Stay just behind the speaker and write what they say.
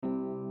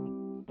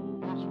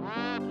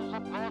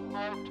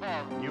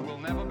You will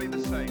never be the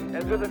same.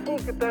 And with a full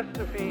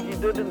catastrophe, he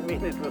didn't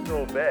mean it was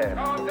all bad.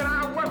 God that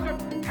I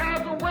worship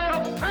has a way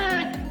of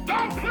saying,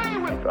 don't play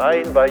with I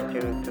invite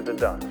you to the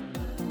dance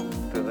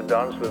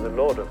with the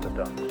Lord of the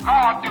dance.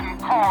 God didn't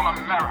call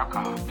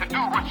America to do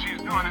what she's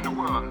doing in the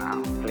world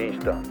now.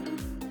 Please dance.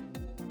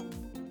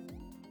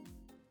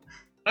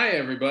 Hi,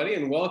 everybody,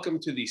 and welcome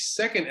to the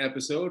second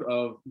episode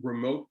of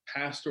Remote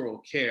Pastoral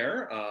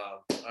Care.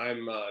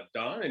 I'm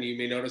Don, and you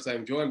may notice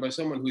I'm joined by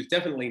someone who's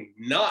definitely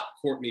not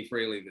Courtney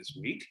Fraley this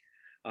week.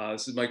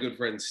 This is my good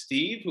friend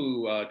Steve,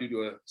 who, due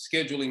to a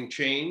scheduling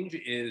change,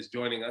 is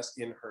joining us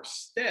in her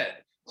stead.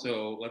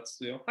 So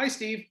hi,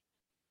 Steve.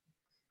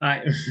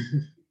 Hi.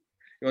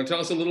 You want to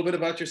tell us a little bit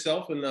about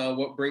yourself and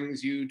what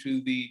brings you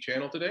to the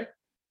channel today?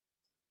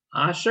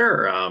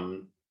 Sure.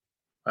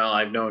 Well,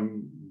 I've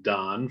known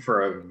Don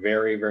for a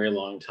very, very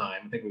long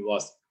time. I think we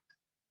lost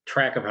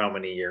track of how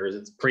many years.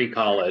 It's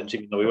pre-college,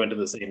 even though we went to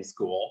the same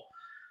school.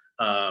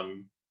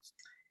 And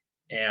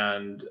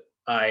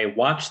I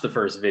watched the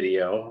first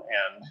video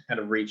and kind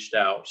of reached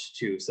out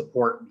to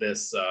support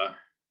this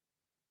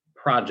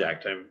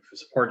project. I've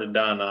supported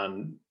Don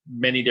on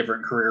many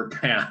different career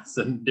paths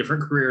and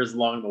different careers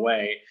along the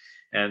way,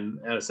 and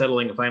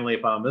settling finally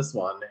upon this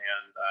one. And I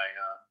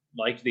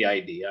liked the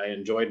idea. I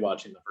enjoyed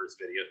watching the first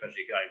video,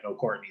 especially I know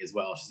Courtney as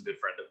well. She's a good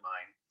friend of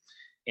mine.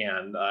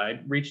 And I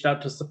reached out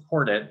to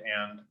support it.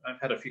 And I've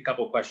had a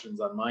couple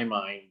questions on my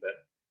mind that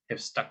have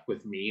stuck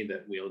with me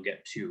that we'll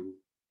get to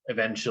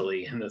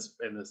eventually in this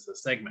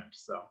segment.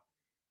 So.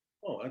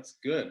 Oh, that's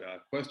good.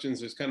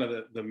 Questions is kind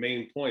of the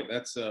main point.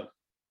 That's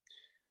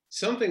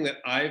something that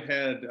I've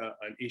had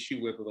an issue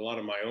with a lot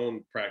of my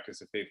own practice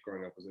of faith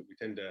growing up, is that we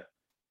tend to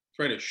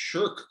try to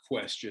shirk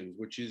questions,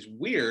 which is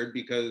weird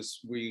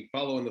because we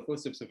follow in the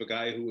footsteps of a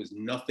guy who is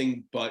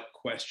nothing but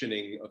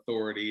questioning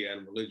authority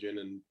and religion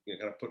and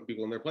kind of putting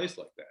people in their place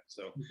like that.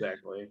 So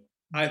Exactly.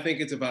 I think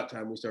it's about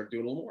time we start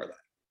doing a little more of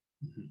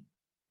that. Mm-hmm.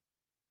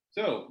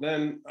 So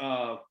then,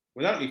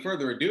 without any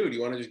further ado, do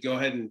you want to just go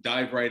ahead and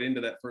dive right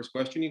into that first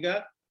question you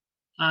got?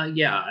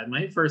 Yeah,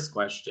 my first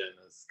question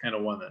is kind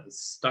of one that has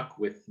stuck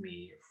with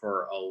me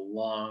for a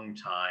long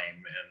time.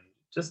 And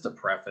just to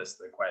preface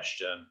the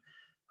question,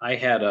 I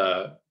had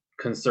a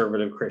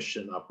conservative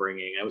Christian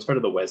upbringing. I was part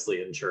of the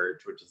Wesleyan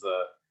Church, which is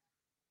a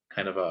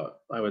kind of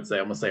I would say,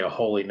 almost say a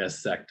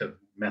holiness sect of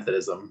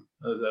Methodism,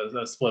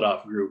 a split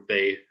off group.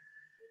 They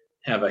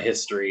have a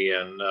history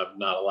of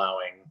not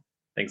allowing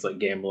things like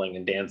gambling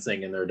and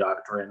dancing in their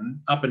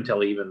doctrine up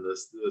until even the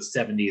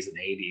 70s and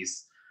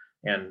 80s.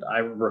 And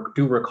I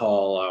do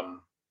recall,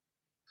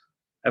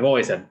 I've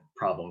always had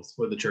problems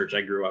with the church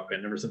I grew up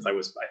in ever since I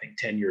was, I think,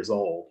 10 years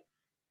old,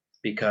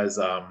 because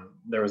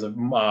there was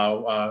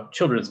a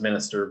children's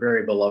minister,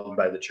 very beloved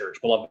by the church,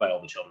 beloved by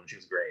all the children. She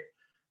was great.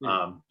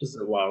 Just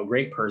a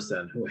great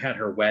person who had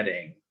her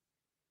wedding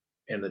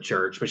in the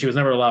church, but she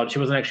wasn't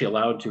actually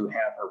allowed to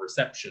have her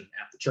reception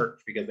at the church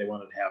because they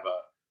wanted to have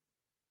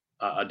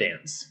a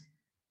dance.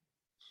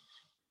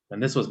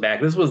 And this was in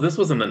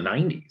the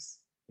 90s.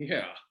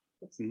 Yeah,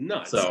 that's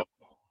nuts. So,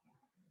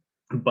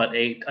 but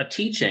a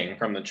teaching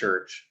from the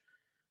church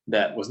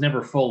that was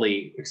never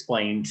fully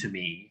explained to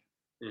me,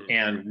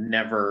 and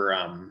never,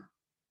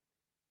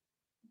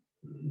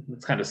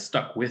 it's kind of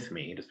stuck with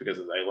me just because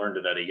I learned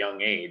it at a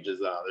young age, is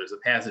there's a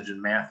passage in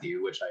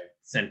Matthew, which I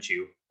sent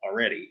you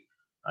already.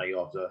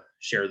 You'll have to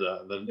share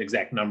the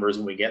exact numbers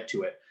when we get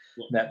to it.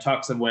 That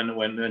talks of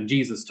when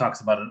Jesus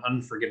talks about an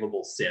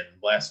unforgivable sin,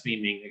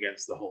 blaspheming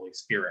against the Holy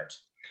Spirit.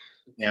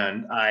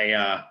 And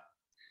I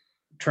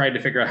tried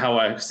to figure out how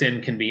a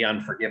sin can be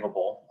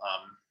unforgivable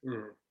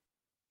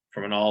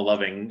from an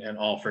all-loving and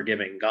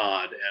all-forgiving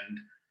God. And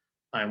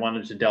I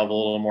wanted to delve a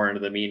little more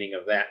into the meaning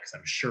of that, because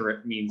I'm sure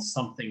it means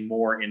something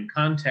more in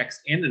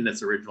context and in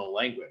its original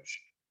language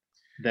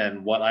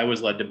than what I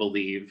was led to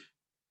believe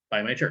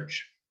by my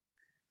church.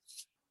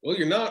 Well,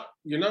 you're not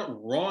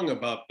wrong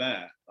about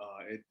that.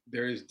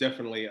 There is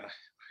definitely a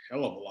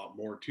hell of a lot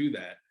more to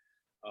that.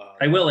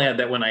 I will add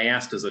that when I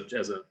asked as a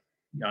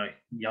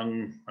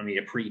young,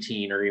 a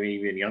preteen or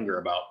even younger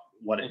about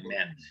what it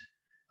meant,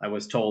 I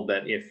was told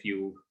that if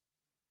you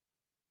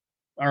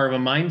are of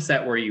a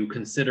mindset where you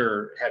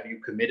consider, have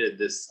you committed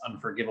this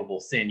unforgivable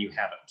sin, you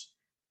haven't.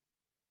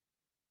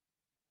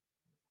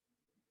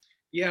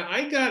 Yeah,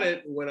 I got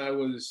it when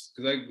because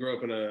I grew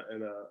up in a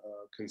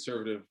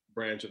conservative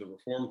branch of the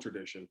Reformed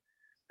tradition,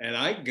 and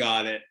I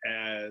got it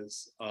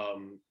as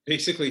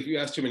basically, if you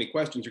ask too many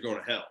questions, you're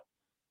going to hell.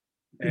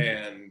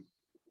 And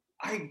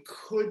I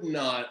could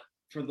not,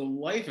 for the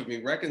life of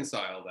me,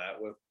 reconcile that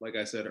with, like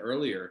I said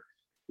earlier,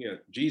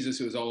 Jesus,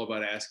 who is all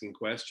about asking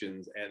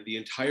questions, and the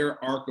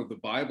entire arc of the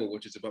Bible,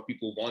 which is about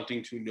people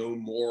wanting to know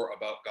more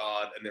about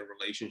God and their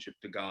relationship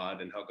to God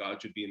and how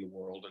God should be in the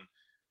world,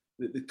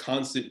 and the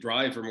constant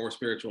drive for more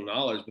spiritual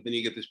knowledge. But then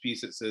you get this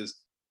piece that says,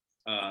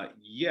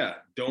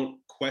 don't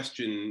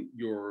question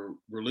your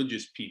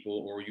religious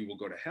people or you will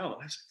go to hell.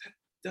 That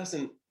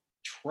doesn't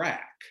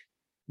track.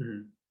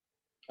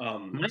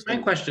 My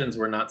questions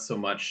were not so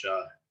much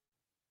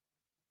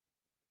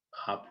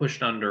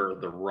pushed under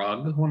the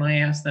rug when I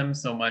asked them,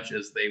 so much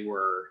as they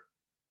were,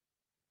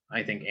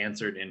 I think,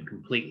 answered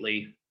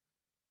incompletely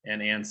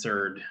and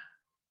answered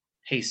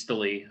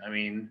hastily. I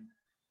mean,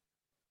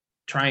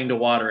 trying to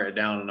water it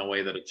down in a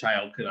way that a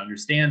child could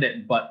understand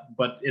it, but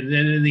in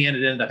the end,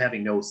 it ended up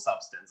having no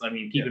substance. I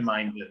mean, keep in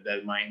mind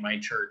that my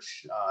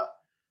church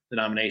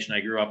denomination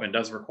I grew up in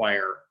does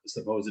require a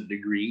supposed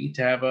degree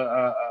to have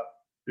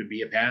to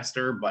be a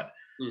pastor, but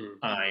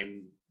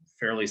I'm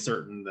fairly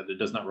certain that it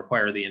does not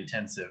require the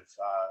intensive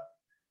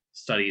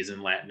studies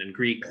in Latin and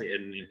Greek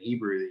and in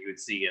Hebrew that you would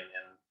see in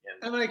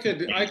And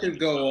I could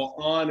go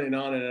on and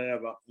on and on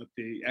about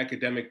the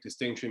academic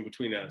distinction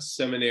between a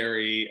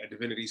seminary, a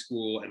divinity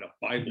school, and a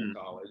Bible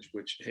college,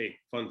 which, hey,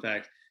 fun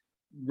fact,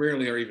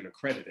 rarely are even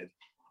accredited.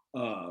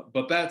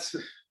 But that's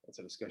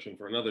a discussion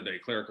for another day,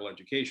 clerical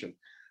education.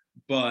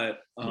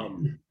 But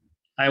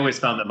I always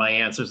found that my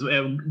answers,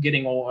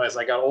 getting old, as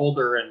I got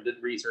older and did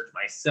research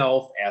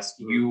myself,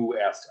 asked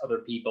other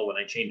people when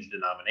I changed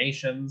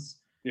denominations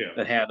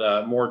that had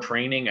more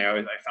training,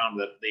 I found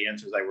that the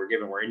answers I were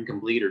given were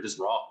incomplete or just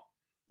wrong.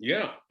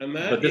 Yeah, and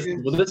that. But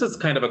this is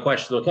kind of a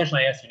question. The question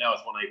I ask you now is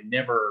one I've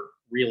never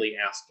really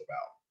asked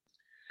about.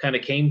 Kind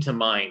of came to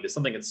mind as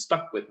something that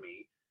stuck with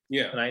me.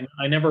 Yeah, and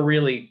I never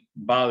really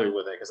bothered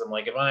with it because I'm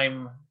like, if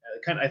I'm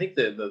I think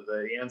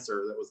the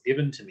answer that was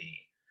given to me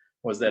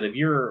was that if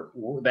you're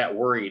that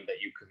worried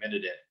that you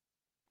committed it,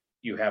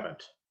 you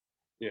haven't.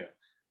 Yeah,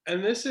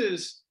 and this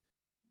is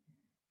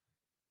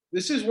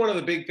one of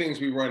the big things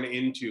we run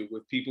into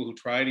with people who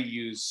try to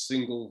use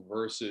single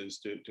verses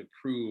to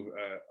prove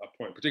a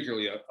point,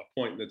 particularly a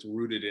point that's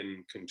rooted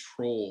in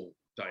control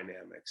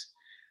dynamics.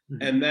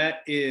 And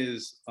that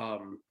is,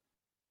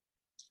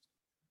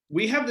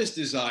 we have this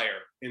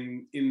desire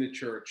in the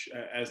church,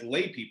 as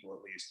lay people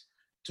at least,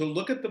 to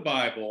look at the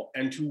Bible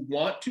and to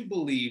want to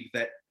believe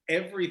that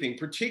everything,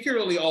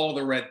 particularly all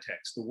the red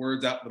text, the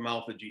words out the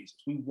mouth of Jesus,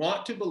 we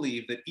want to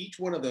believe that each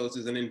one of those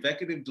is an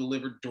invective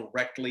delivered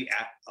directly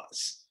at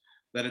us.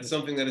 That it's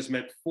something that is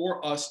meant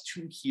for us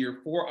to hear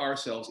for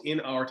ourselves in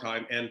our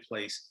time and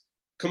place,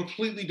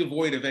 completely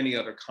devoid of any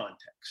other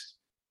context.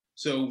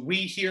 So we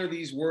hear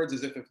these words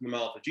as if they're from the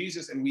mouth of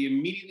Jesus, and we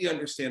immediately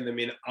understand them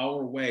in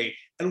our way,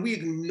 and we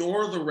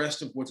ignore the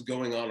rest of what's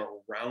going on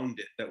around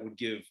it that would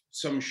give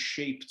some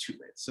shape to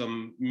it,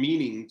 some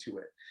meaning to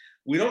it.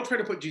 We don't try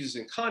to put Jesus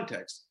in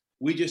context.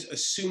 We just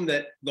assume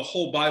that the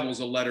whole Bible is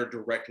a letter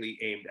directly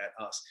aimed at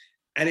us.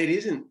 And it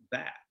isn't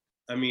that.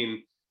 I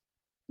mean,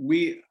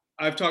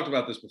 I've talked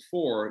about this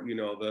before,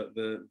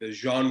 the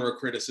genre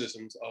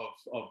criticisms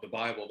of the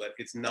Bible, that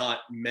it's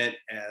not meant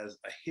as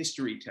a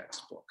history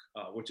textbook,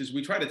 which is,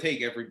 we try to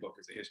take every book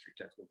as a history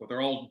textbook, but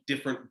they're all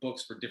different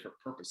books for different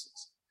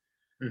purposes.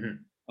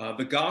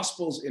 The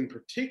Gospels in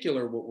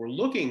particular, what we're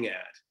looking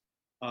at,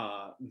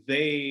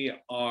 they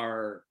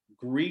are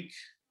Greek,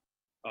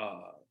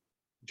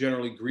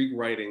 generally Greek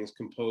writings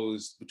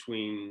composed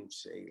between,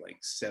 say, like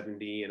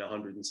 70 and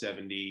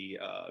 170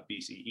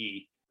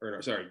 BCE,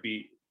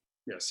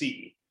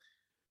 CE.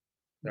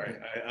 All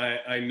right.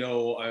 I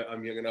know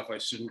I'm young enough, I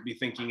shouldn't be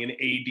thinking in AD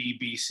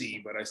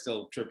BC, but I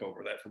still trip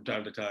over that from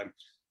time to time.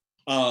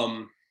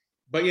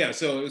 But yeah,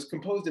 so it was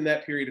composed in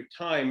that period of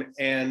time,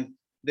 and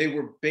they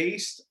were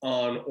based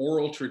on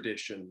oral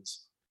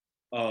traditions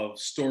of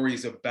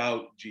stories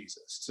about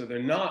Jesus. So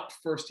they're not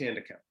firsthand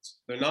accounts,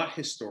 they're not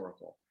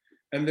historical,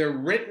 and they're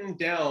written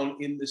down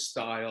in the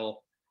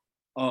style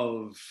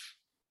of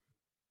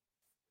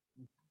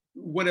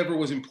whatever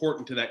was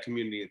important to that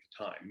community at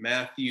the time.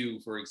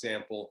 Matthew, for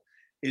example,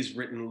 is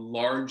written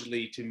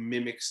largely to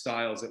mimic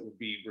styles that would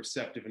be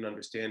receptive and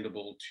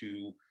understandable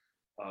to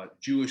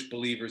Jewish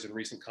believers and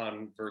recent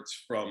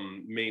converts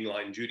from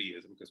mainline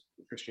Judaism, because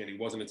Christianity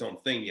wasn't its own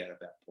thing yet at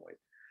that point.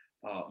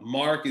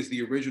 Mark is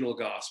the original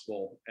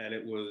gospel, and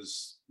it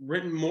was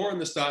written more in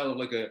the style of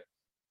like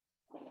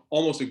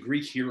almost a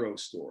Greek hero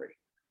story.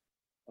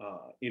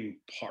 In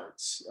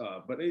parts,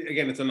 but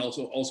again, it's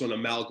also an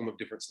amalgam of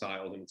different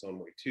styles in its own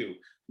way too.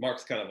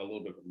 Mark's kind of a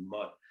little bit of a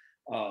mud.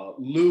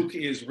 Luke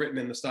is written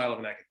in the style of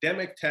an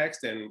academic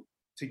text, and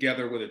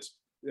together with its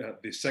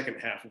the second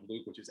half of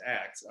Luke, which is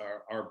Acts,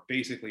 are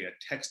basically a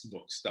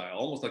textbook style,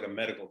 almost like a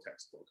medical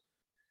textbook.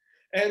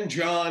 And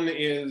John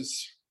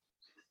is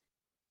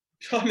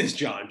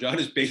John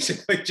is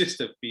basically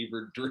just a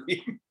fevered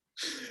dream.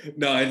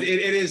 No, it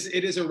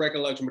is a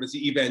recollection, but it's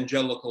the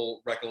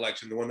evangelical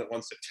recollection, the one that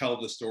wants to tell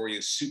the story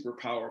is super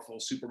powerful,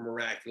 super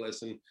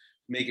miraculous, and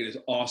make it as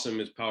awesome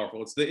as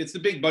powerful. It's the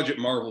big budget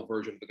Marvel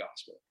version of the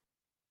gospel.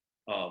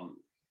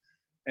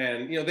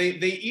 And they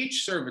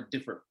each serve a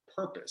different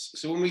purpose.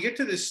 So when we get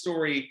to this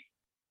story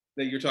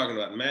that you're talking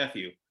about in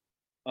Matthew,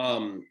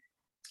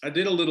 I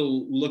did a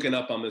little looking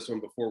up on this one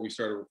before we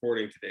started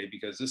recording today,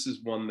 because this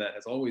is one that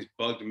has always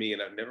bugged me,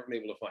 and I've never been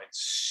able to find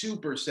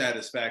super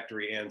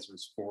satisfactory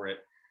answers for it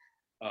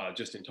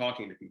just in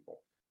talking to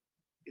people.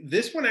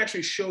 This one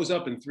actually shows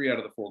up in 3 out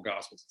of the 4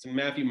 Gospels. It's in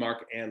Matthew,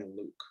 Mark, and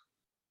Luke.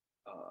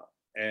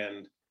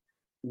 And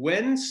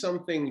when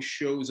something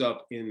shows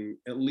up in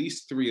at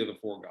least 3 of the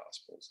 4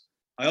 Gospels,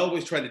 I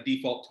always try to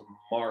default to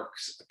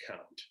Mark's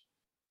account.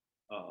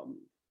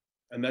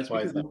 And that's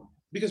Why is that?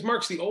 because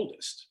Mark's the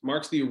oldest.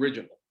 Mark's the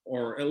original,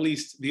 or at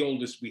least the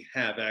oldest we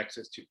have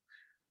access to.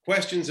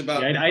 Questions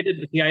about Yeah, I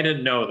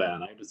didn't know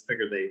that. I just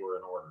figured they were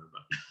in order,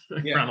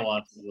 but Yeah.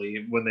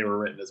 chronologically when they were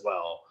written as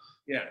well.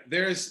 Yeah,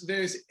 there's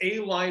a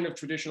line of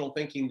traditional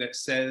thinking that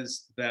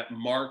says that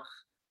Mark,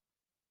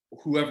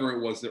 whoever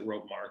it was that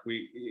wrote Mark,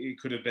 it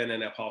could have been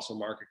an apostle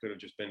Mark, it could have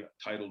just been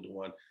titled to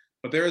one,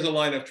 but there is a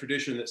line of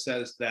tradition that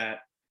says that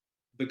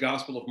the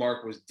Gospel of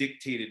Mark was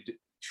dictated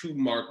to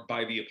Mark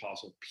by the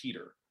apostle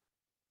Peter.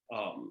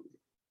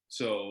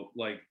 So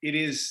like it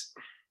is,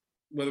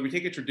 whether we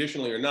take it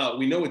traditionally or not,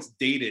 we know it's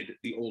dated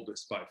the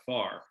oldest by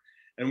far,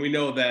 and we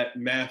know that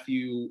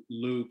Matthew,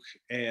 Luke,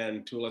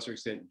 and to a lesser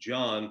extent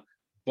John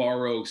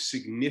borrow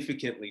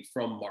significantly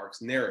from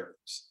Mark's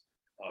narratives,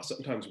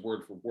 sometimes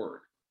word for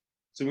word.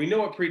 So we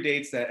know it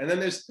predates that. And then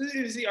there's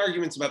the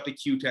arguments about the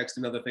Q text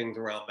and other things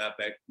around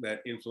that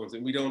influence.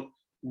 And we don't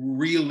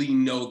really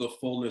know the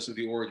fullness of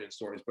the origin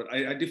stories, but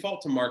I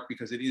default to Mark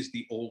because it is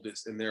the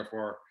oldest, and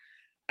therefore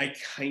I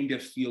kind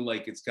of feel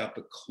like it's got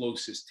the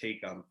closest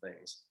take on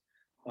things.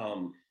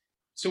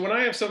 So when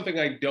I have something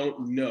I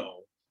don't know,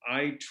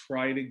 I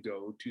try to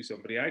go to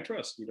somebody I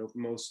trust.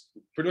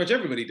 Pretty much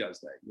everybody does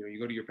that. You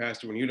go to your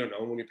pastor when you don't know,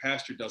 and when your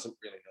pastor doesn't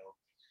really know,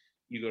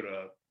 you go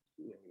to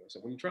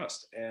someone you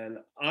trust. And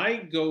I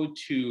go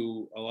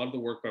to a lot of the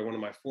work by one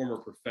of my former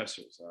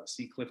professors,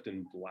 C.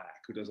 Clifton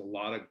Black, who does a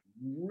lot of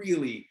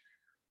really,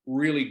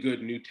 really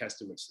good New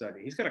Testament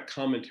study. He's got a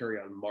commentary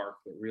on Mark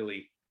that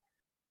really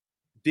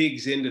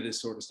digs into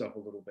this sort of stuff a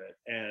little bit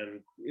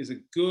and is a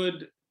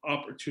good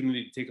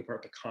opportunity to take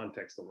apart the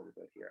context a little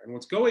bit here. And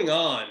what's going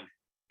on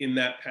in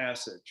that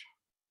passage,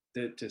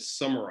 to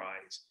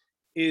summarize,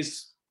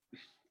 is,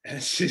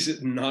 as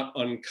is not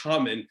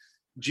uncommon,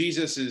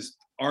 Jesus is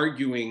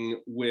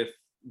arguing with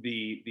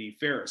the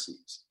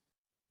Pharisees.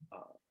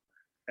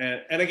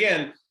 And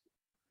again,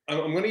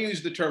 I'm going to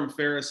use the term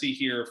Pharisee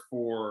here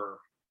for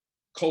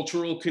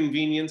cultural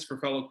convenience for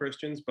fellow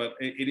Christians, but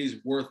it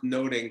is worth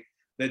noting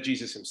that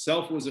Jesus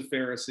himself was a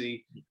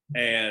Pharisee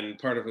and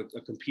part of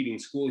a competing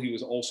school. He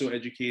was also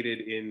educated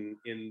in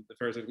the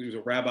Pharisee. He was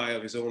a rabbi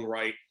of his own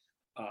right.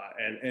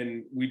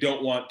 And we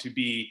don't want to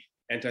be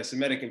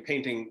anti-Semitic and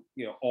painting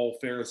all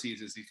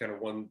Pharisees as these kind of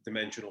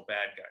one-dimensional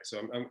bad guys. So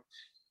I'm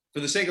for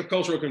the sake of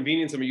cultural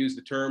convenience, I'm going to use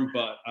the term,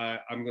 but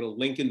I'm going to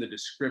link in the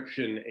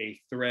description a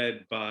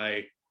thread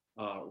by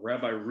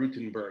Rabbi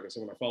Rutenberg,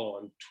 someone I follow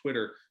on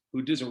Twitter,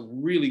 who does a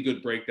really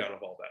good breakdown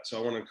of all that. So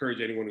I want to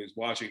encourage anyone who's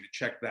watching to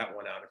check that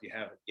one out if you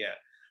haven't yet.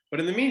 But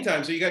in the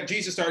meantime, so you got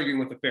Jesus arguing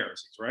with the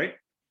Pharisees, right?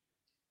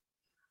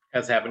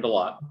 Has happened a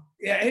lot.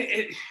 Yeah,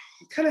 it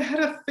kind of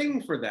had a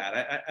thing for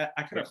that.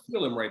 I kind of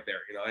feel him right there.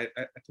 I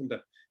tend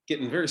to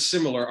get in very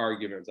similar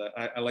arguments.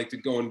 I like to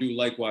go and do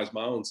likewise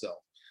my own self.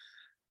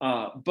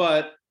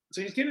 But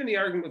so he's getting in the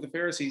argument with the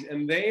Pharisees,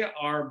 and they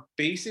are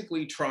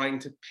basically trying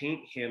to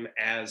paint him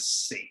as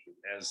Satan,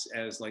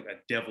 as like a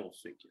devil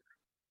figure.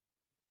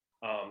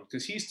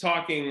 Because he's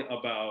talking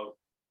about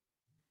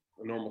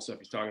the normal stuff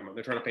he's talking about.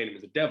 They're trying to paint him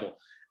as a devil.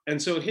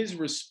 And so his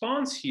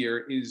response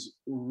here is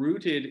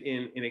rooted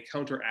in a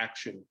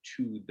counteraction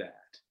to that.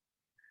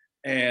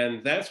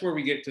 And that's where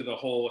we get to the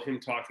whole him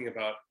talking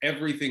about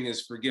everything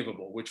is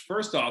forgivable, which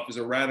first off is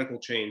a radical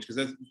change, because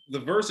that's the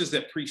verses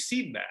that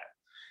precede that.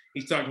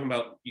 He's talking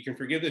about you can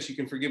forgive this, you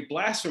can forgive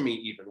blasphemy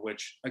even,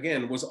 which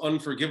again was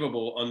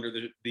unforgivable under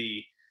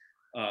the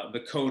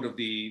code of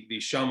the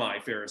Shammai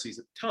Pharisees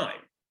at the time.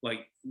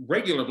 Like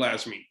regular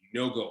blasphemy,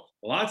 no go.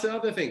 Lots of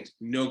other things,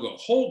 no go.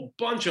 Whole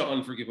bunch of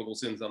unforgivable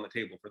sins on the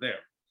table for them.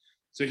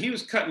 So he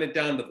was cutting it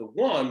down to the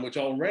one, which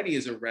already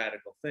is a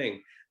radical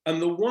thing.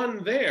 And the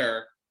one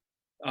there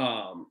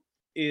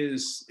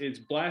is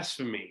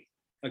blasphemy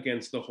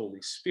against the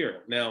Holy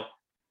Spirit. Now,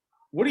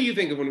 what do you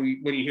think of when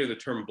you hear the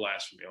term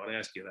blasphemy? I want to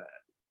ask you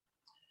that.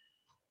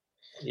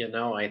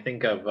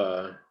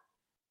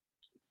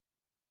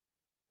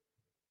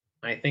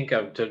 I think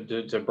of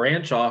to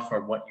branch off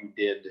from what you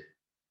did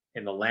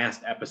in the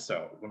last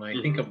episode. When I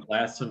think of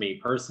blasphemy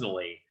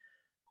personally,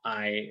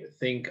 I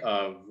think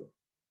of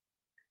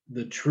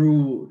the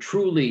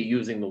truly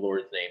using the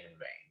Lord's name in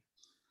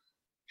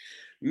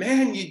vain.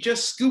 Man, you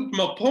just scooped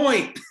my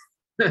point.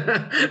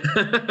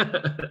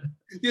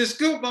 You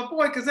scooped my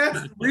point, because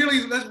that's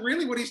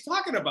really what he's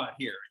talking about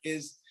here,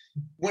 is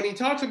when he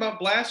talks about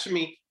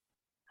blasphemy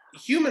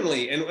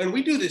humanly, and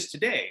we do this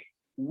today,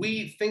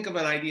 we think of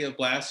an idea of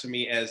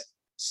blasphemy as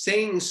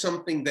saying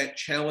something that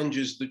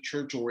challenges the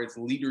church or its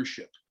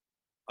leadership.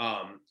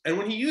 And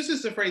when he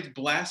uses the phrase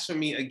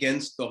blasphemy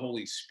against the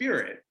Holy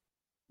Spirit,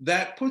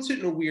 that puts it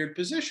in a weird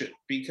position,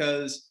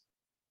 because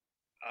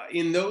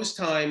in those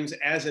times,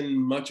 as in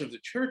much of the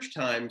church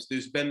times,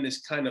 there's been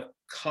this kind of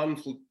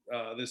conflict,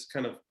 this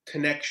kind of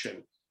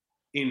connection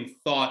in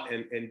thought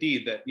and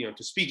deed, that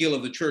to speak ill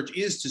of the church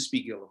is to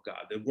speak ill of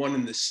God. They're one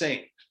and the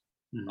same.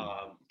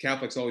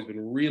 Catholics always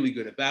been really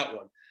good at that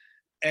one.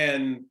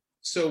 And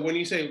so when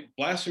you say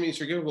blasphemy is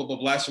forgivable, but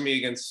blasphemy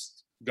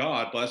against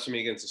God,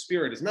 blasphemy against the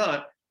Spirit is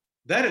not,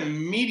 that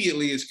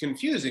immediately is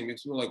confusing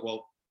because we're like,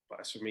 well,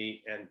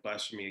 blasphemy and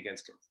blasphemy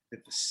against God,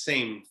 it's the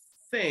same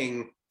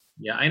thing.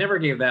 Yeah, I never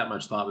gave that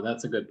much thought, but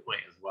that's a good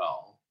point as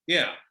well.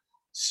 Yeah.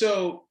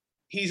 So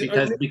he's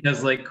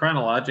Because like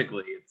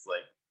chronologically, it's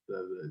like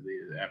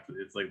the after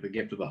it's like the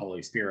gift of the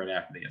Holy Spirit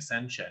after the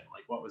ascension.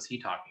 Like, what was he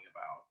talking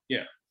about?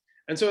 yeah.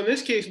 And so in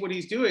this case, what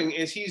he's doing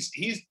is he's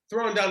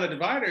throwing down the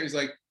divider. He's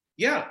like,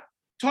 yeah,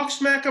 talk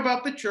smack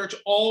about the church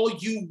all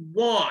you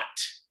want.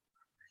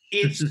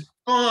 It's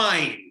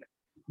fine.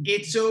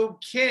 It's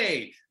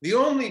okay. The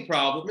only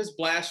problem is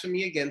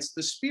blasphemy against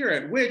the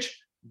Spirit, which,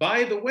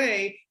 by the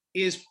way,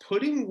 is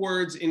putting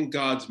words in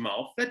God's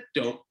mouth that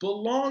don't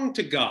belong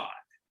to God,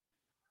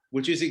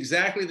 which is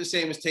exactly the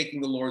same as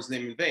taking the Lord's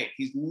name in vain.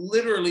 He's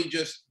literally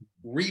just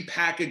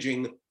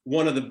repackaging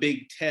one of the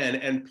big 10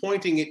 and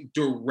pointing it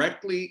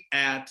directly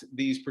at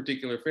these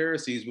particular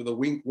Pharisees with a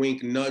wink,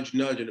 wink, nudge,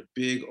 nudge, and a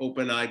big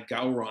open-eyed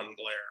Gowron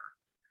glare.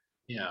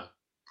 Yeah.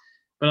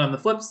 But on the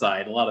flip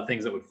side, a lot of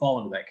things that would fall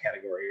into that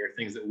category are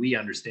things that we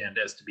understand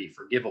as to be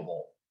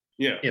forgivable,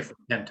 Yeah. if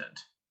repentant.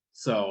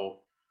 So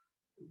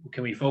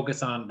can we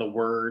focus on the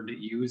word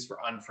used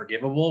for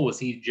unforgivable? Was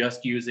he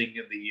just using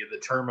the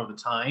term of the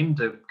time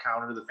to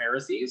counter the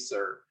Pharisees,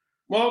 or?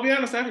 Well, I'll be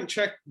honest, I haven't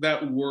checked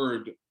that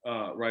word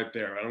right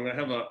there.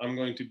 I'm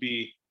going to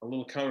be a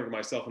little counter to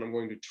myself, and I'm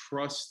going to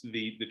trust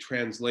the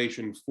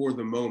translation for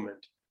the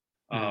moment,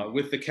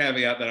 with the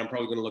caveat that I'm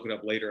probably going to look it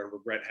up later and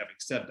regret having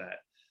said that.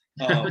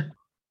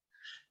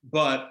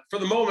 But for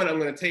the moment, I'm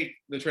going to take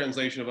the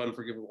translation of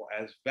unforgivable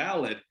as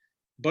valid,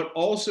 but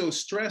also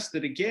stress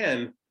that,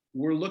 again,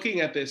 we're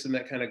looking at this in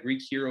that kind of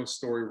Greek hero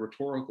story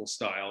rhetorical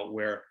style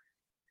where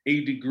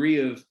a degree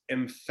of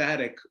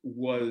emphatic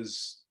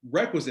was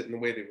requisite in the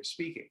way they were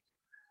speaking.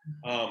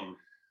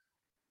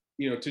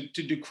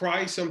 To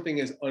decry something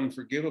as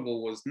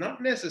unforgivable was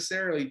not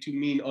necessarily to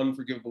mean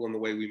unforgivable in the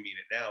way we mean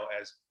it now,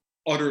 as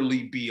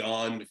utterly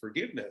beyond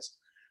forgiveness,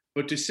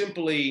 but to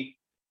simply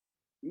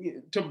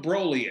to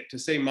Broly it, to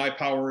say my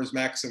power is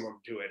maximum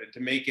to it, and to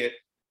make it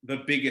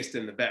the biggest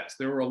and the best.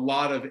 There were a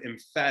lot of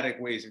emphatic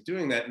ways of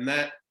doing that, and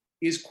that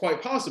is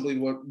quite possibly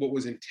what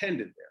was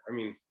intended there. I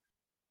mean,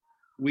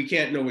 we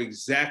can't know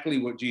exactly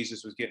what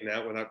Jesus was getting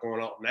at without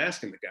going out and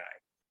asking the guy,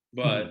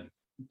 but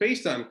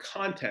based on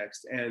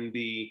context and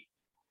the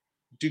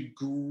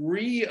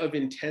degree of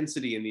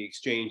intensity in the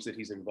exchange that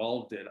he's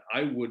involved in,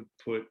 I would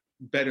put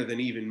better than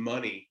even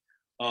money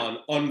on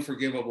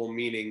unforgivable,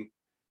 meaning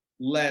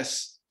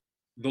less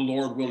the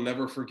Lord will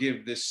never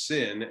forgive this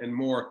sin, and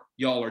more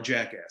y'all are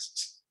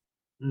jackasses.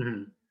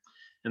 Mm-hmm.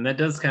 And that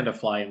does kind of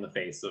fly in the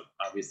face of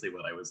obviously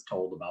what I was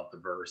told about the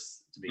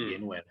verse to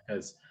begin with,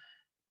 because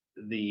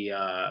the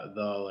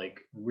like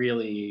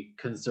really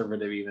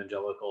conservative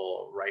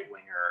evangelical right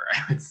winger,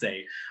 I would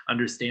say,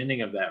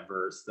 understanding of that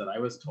verse that I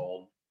was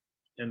told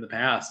in the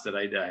past that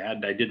I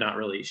did not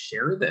really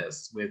share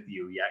this with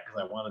you yet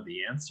because I wanted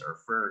the answer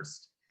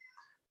first,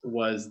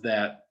 was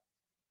that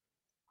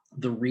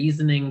the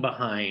reasoning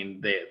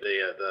behind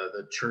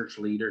the church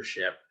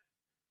leadership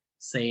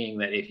saying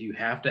that if you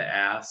have to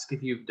ask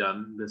if you've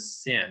done this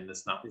sin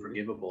that's not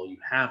forgivable, you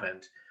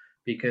haven't,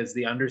 because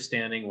the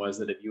understanding was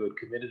that if you had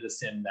committed a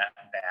sin that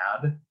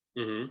bad,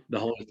 the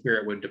Holy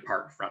Spirit would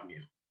depart from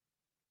you.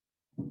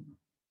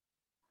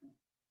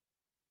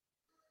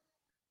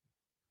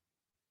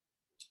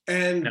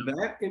 And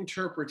that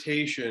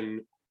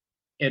interpretation,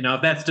 and now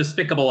if that's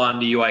despicable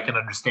unto you, I can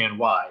understand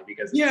why,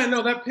 because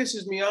that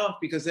pisses me off,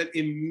 because that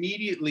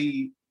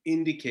immediately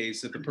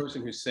indicates that the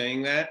person who's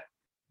saying that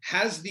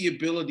has the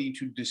ability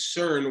to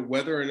discern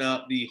whether or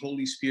not the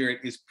Holy Spirit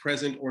is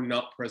present or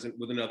not present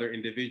with another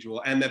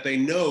individual, and that they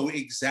know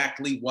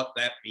exactly what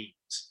that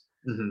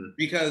means.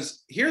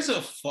 Because here's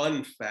a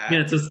fun fact. Yeah,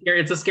 it's a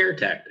scare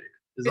tactic.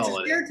 It's a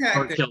scare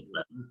tactic.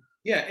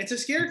 Yeah, it's a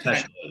scare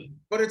tactic,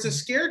 but it's a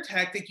scare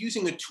tactic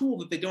using a tool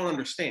that they don't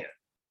understand.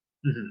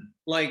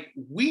 Like,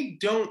 we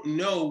don't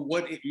know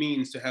what it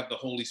means to have the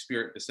Holy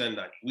Spirit descend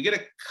on you. We get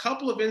a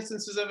couple of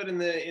instances of it in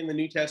the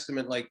New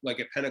Testament, like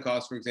at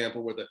Pentecost, for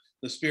example, where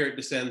the Spirit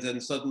descends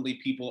and suddenly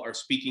people are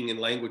speaking in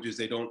languages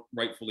they don't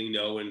rightfully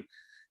know, and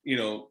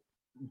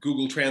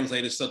Google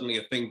Translate is suddenly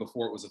a thing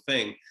before it was a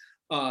thing.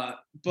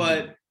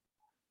 But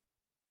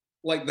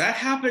like, that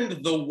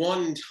happened the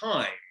one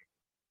time,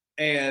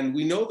 and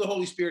we know the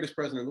Holy Spirit is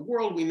present in the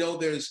world. We know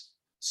there's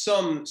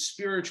some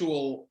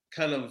spiritual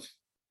kind of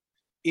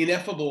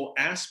ineffable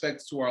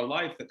aspects to our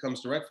life that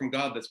comes direct from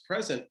God that's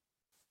present,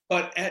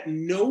 but at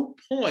no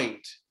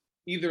point,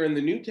 either in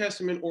the New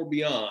Testament or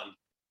beyond,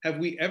 have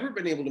we ever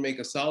been able to make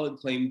a solid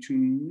claim to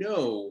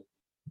know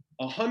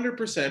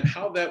 100%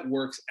 how that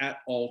works at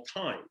all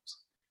times.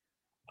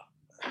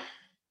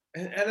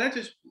 And that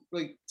just,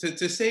 like,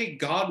 to say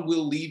God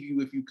will leave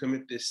you if you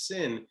commit this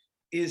sin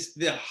is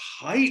the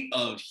height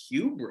of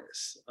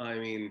hubris. I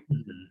mean,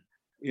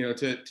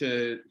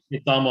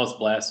 it's almost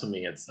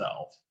blasphemy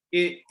itself.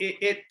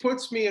 It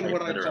puts me in Like,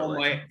 what I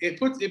call it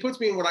puts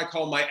me in what I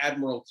call my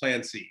Admiral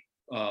Clancy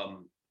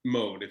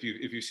mode. If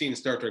you've seen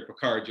Star Trek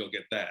Picard, you'll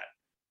get that.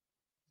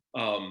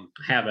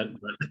 Haven't,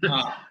 but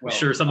I'm Well,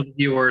 sure some of the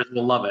viewers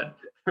will love it.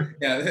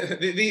 yeah,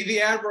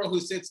 the admiral who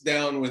sits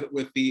down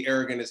with the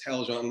arrogant as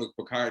hell Jean-Luc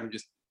Picard and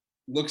just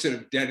looks at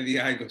him dead in the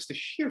eye and goes, "The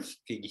sheer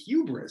fucking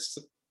hubris!"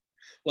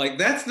 Like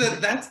that's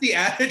the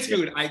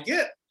attitude I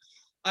get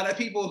out of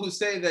people who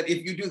say that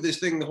if you do this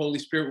thing, the Holy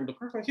Spirit will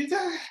depart. Like,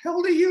 the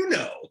hell do you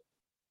know?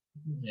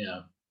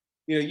 Yeah,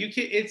 You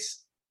can't.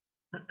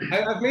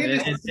 I've made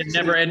this.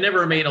 it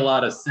never made a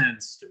lot of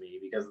sense to me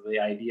because the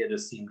idea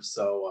just seemed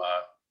so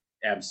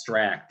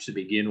abstract to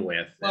begin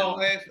with.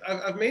 Well,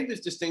 I've made this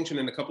distinction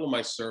in a couple of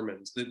my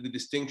sermons, the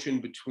distinction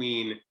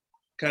between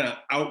kind of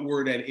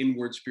outward and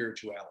inward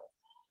spirituality.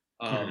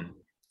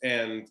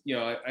 And,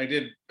 I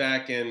did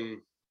back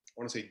in,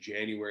 I want to say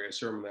January, a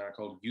sermon that I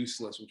called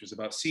Useless, which was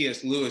about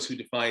C.S. Lewis, who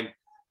defined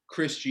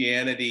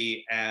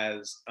Christianity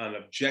as an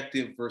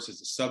objective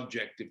versus a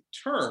subjective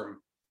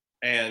term.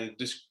 And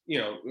just,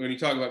 when you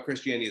talk about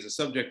Christianity as a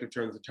subjective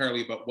term, it's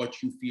entirely about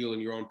what you feel in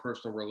your own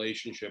personal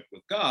relationship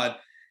with God.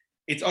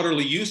 It's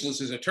utterly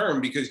useless as a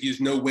term because there's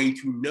no way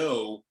to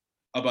know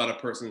about a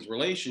person's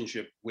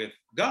relationship with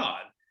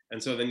God.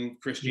 And so then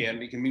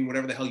Christianity can mean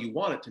whatever the hell you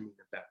want it to mean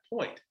at that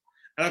point.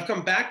 And I've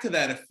come back to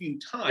that a few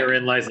times.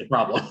 Therein lies the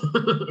problem.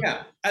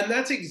 Yeah. And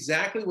that's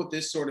exactly what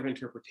this sort of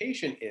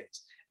interpretation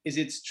is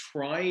it's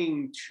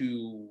trying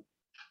to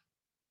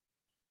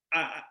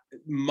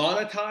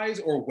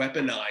monetize or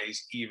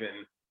weaponize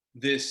even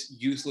this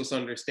useless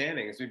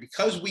understanding. So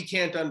because we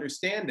can't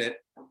understand it,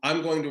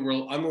 I'm going to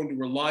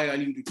rely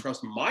on you to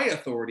trust my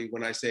authority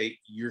when I say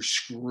you're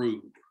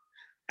screwed.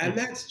 And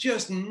that's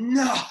just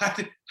not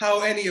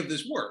how any of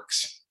this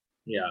works.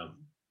 Yeah.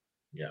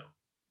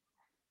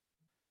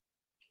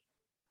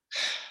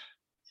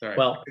 Sorry.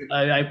 Well,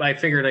 I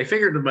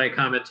figured my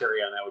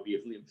commentary on that would be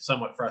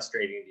somewhat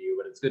frustrating to you,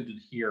 but it's good to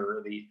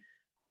hear the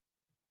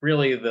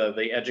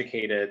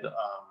educated,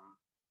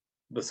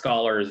 the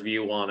scholar's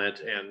view on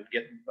it and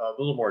get a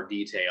little more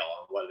detail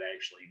on what it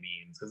actually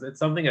means, because it's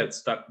something that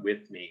stuck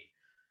with me,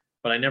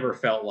 but I never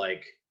felt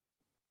like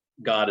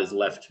God has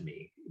left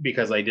me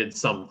because I did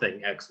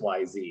something X,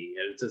 Y, Z.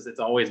 It's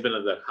always been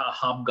a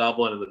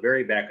hobgoblin in the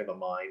very back of the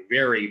mind,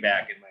 very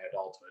back in my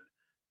adulthood.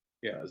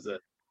 Yeah.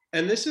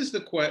 And this is the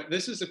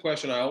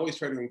question I always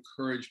try to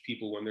encourage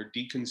people when they're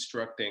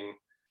deconstructing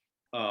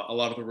a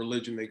lot of the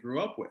religion they grew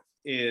up with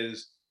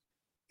is,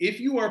 if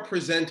you are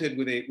presented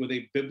with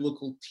a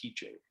biblical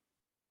teaching,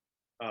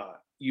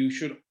 you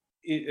should,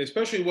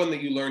 especially one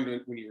that you learned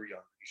when you were young,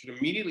 you should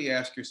immediately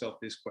ask yourself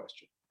this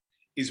question: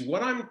 is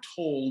what I'm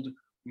told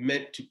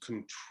meant to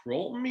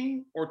control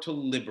me or to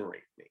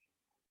liberate me?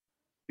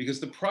 Because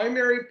the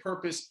primary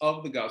purpose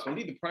of the gospel,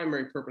 indeed the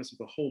primary purpose of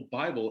the whole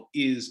Bible,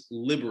 is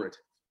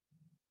liberative.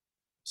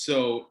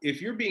 So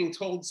if you're being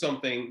told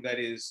something that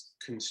is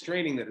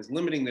constraining, that is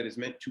limiting, that is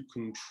meant to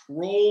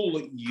control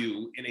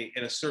you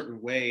in a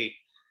certain way,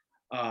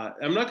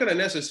 I'm not going to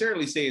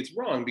necessarily say it's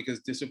wrong, because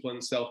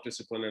discipline,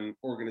 self-discipline, and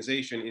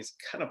organization is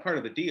kind of part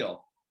of the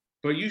deal.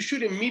 But you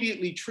should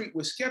immediately treat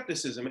with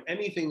skepticism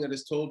anything that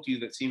is told to you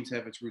that seems to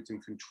have its roots in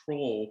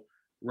control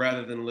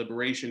rather than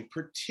liberation,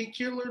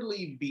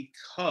 particularly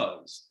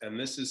because, and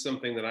this is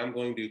something that I'm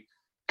going to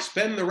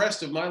spend the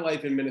rest of my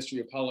life in ministry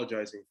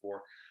apologizing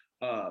for,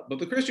 but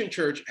the Christian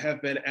church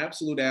have been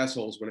absolute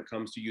assholes when it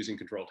comes to using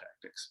control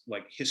tactics,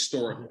 like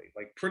historically,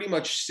 like pretty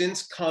much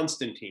since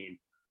Constantine.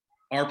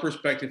 Our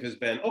perspective has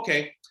been,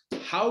 okay,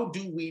 how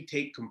do we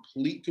take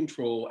complete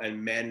control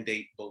and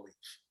mandate belief?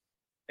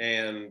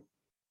 And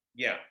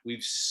yeah,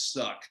 we've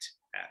sucked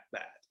at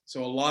that.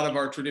 So a lot of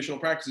our traditional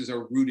practices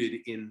are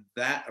rooted in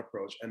that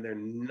approach, and they're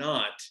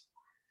not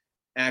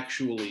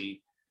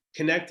actually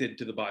connected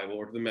to the Bible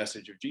or to the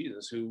message of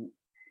Jesus, who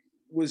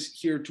was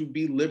here to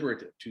be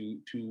liberative,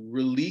 to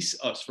release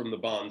us from the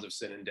bonds of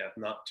sin and death,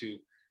 not to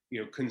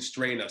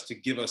constrain us, to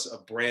give us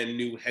a brand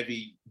new,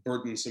 heavy,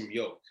 burdensome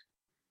yoke.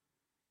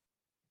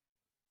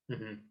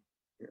 Mm-hmm.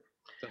 Yeah.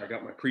 So I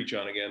got my preach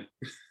on again.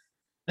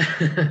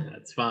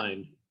 That's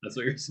fine. That's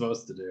what you're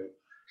supposed to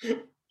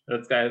do.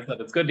 That's guys.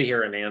 It's good to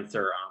hear an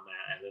answer on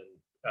that,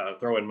 and then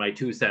throw in my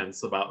 2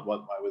 cents about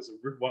what I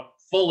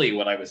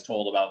was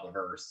told about the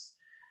verse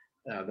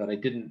that I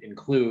didn't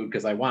include,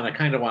 because I wanted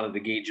to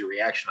gauge your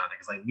reaction on it,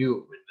 because I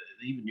knew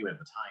even you at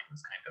the time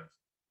was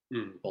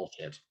kind of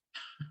bullshit.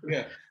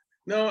 Yeah.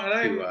 No,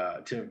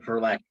 and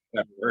for lack of a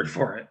better word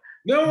for it.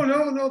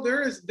 No.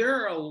 There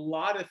are a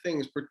lot of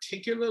things,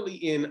 particularly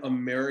in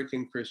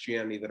American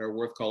Christianity, that are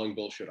worth calling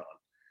bullshit on.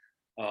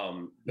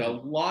 A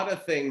lot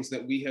of things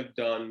that we have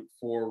done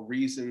for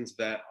reasons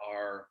that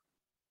are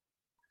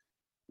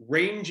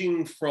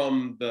ranging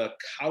from the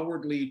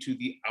cowardly to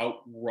the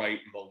outright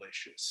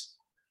malicious.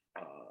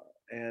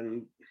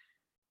 And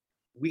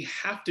we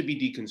have to be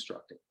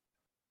deconstructing.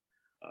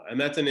 And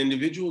that's an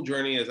individual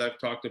journey, as I've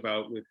talked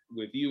about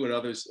with you and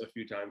others a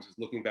few times, is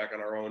looking back on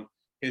our own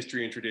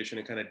history and tradition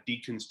and kind of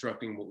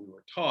deconstructing what we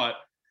were taught.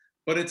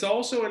 But it's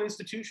also an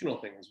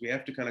institutional thing, is we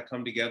have to kind of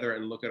come together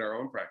and look at our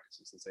own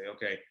practices and say,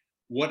 okay,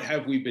 what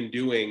have we been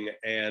doing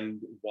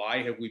and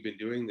why have we been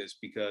doing this?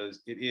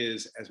 Because it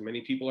is, as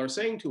many people are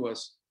saying to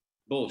us,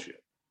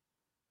 bullshit.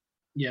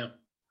 Yeah.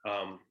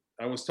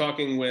 I was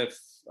talking with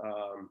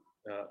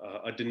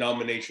a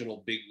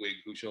denominational bigwig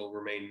who shall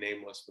remain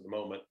nameless for the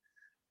moment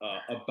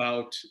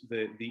about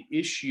the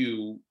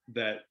issue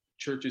that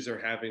churches are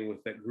having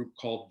with that group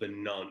called the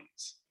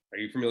nuns. Are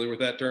you familiar with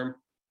that term?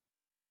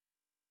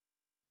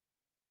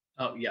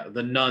 Oh yeah,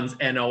 the nuns,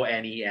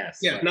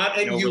 Nones, Yeah, right? not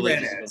No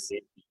religious N-U-N-S.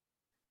 affiliation.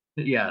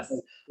 Yes.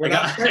 We're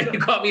not You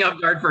caught me off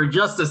guard for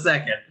just a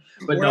second,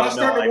 but we're not no,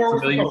 starting a I'm war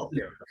with the familiar. Pope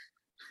here.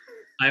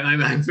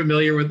 I'm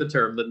familiar with the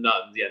term, the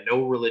nuns. Yeah,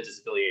 no religious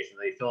affiliation.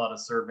 They fill out a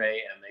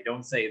survey and they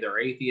don't say they're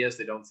atheists.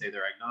 They don't say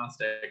they're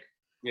agnostic.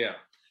 Yeah.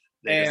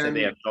 They just say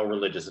they And have no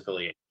religious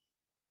affiliation.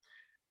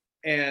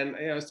 and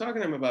I was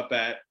talking to him about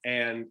that,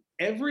 and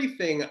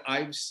everything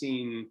I've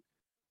seen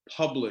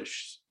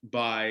published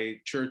by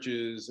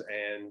churches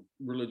and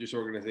religious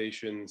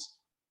organizations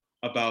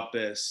about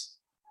this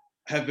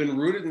have been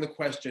rooted in the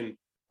question,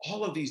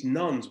 all of these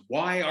nuns,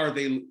 why are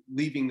they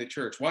leaving the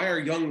church? Why are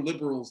young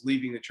liberals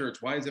leaving the church?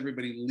 Why is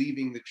everybody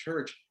leaving the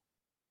church?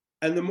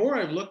 And the more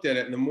I've looked at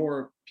it, and the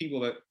more people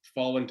that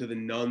fall into the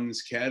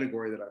nuns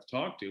category that I've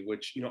talked to,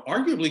 which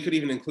arguably could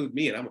even include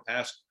me, and I'm a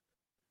pastor,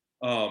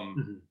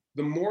 Mhm.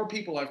 the more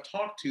people I've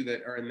talked to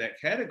that are in that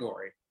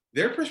category,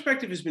 their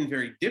perspective has been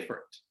very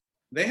different.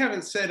 They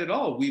haven't said at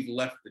all, we've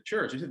left the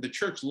church. They said the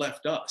church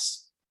left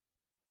us.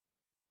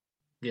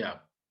 Yeah.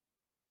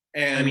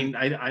 And I mean,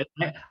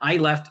 I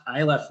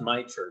left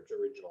my church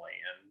originally,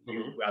 and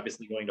you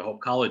obviously going to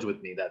Hope College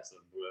with me. That's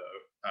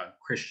a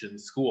Christian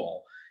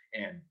school,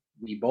 and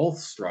we both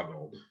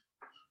struggled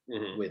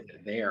Mhm. with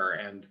it there.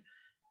 And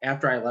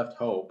after I left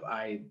Hope,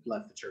 I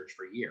left the church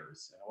for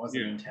years. And it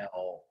wasn't Yeah.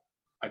 until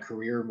a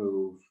career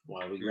move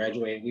when we Mhm.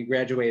 graduated. We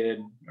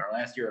graduated. Our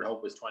last year at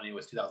Hope was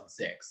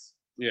 2006,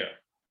 Yeah.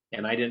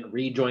 and I didn't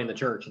rejoin the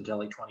church until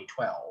like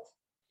 2012.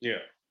 Yeah.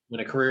 When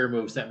a career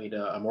move sent me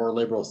to a more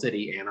liberal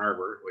city, Ann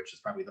Arbor, which is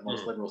probably the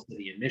most Mhm. liberal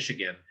city in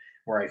Michigan,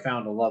 where I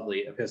found a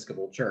lovely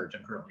Episcopal church.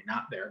 I'm currently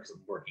not there because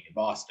I'm working in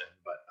Boston,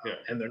 but Yeah.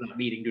 and they're not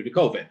meeting due to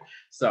COVID.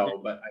 So,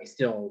 but I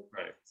still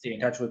Right. stay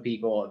in touch with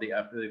people. The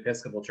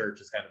Episcopal Church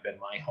has kind of been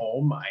my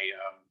home. I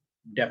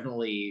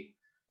definitely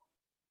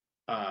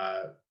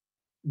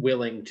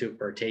willing to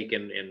partake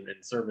in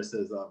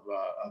services of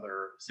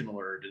other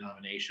similar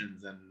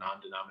denominations and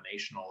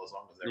non-denominational as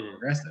long as they're Mhm.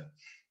 progressive.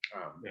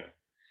 Yeah.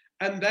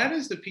 And that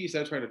is the piece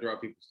I try to draw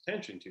people's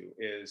attention to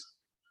is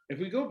if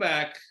we go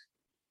back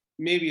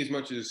maybe as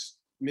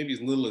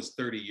little as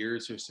 30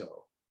 years or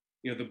so,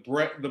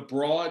 the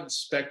broad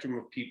spectrum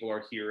of people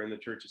are here and the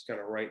church is kind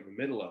of right in the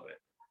middle of it.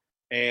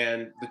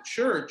 And the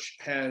church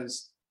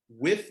has,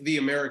 with the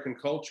American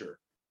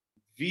culture,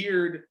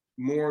 veered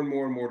more and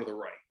more and more to the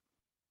right.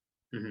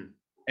 Mhm.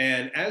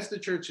 And as the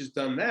church has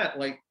done that,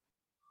 like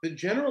the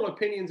general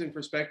opinions and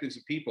perspectives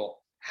of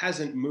people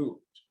hasn't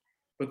moved.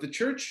 But the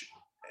church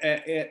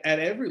at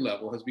every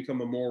level has become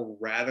a more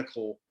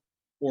radical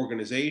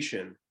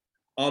organization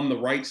on the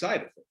right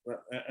side of it.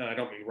 And I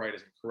don't mean right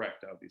as in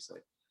correct, obviously.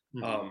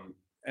 Mhm.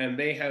 And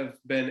they have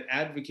been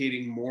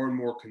advocating more and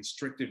more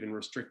constrictive and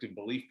restrictive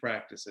belief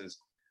practices.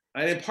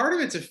 And part of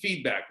it's a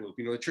feedback loop.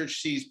 The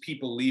church sees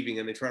people leaving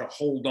and they try to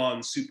hold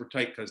on super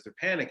tight because they're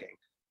panicking.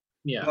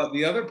 Yeah. But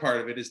the other part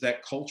of it is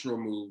that cultural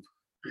move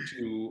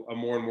to a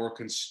more and more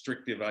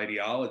constrictive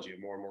ideology, a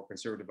more and more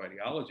conservative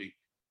ideology.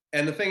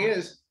 And the thing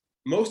is,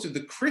 most of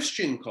the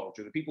Christian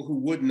culture, the people who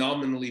would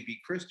nominally be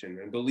Christian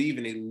and believe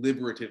in a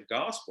liberative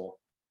gospel,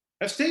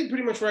 have stayed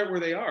pretty much right where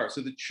they are.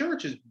 So the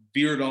church has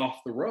veered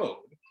off the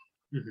road,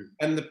 Mhm.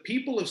 and the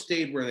people have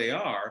stayed where they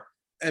are,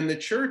 and the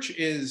church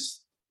is,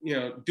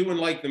 doing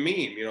like the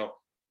meme,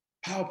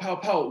 pow, pow,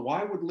 pow.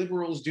 Why would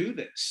liberals do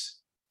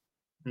this?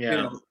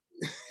 Yeah.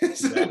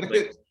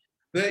 Exactly.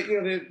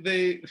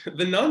 Exactly.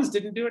 The nuns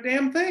didn't do a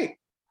damn thing.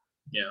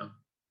 Yeah.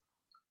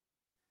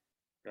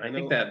 I I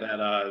think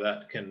know.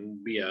 that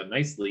can be a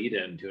nice lead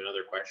in to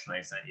another question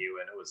I sent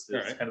you, and it's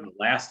Alright. kind of the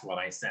last one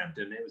I sent,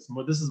 and it was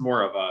more. This is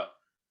more of a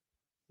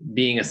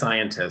being a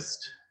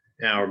scientist,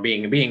 or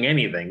being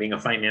anything, being a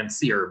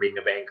financier, being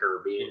a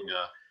banker, being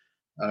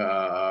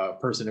a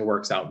person who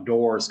works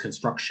outdoors,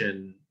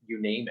 construction, you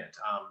name it.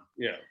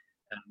 Yeah.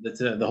 That's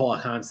the whole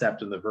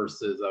concept in the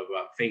verses of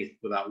faith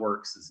without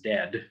works is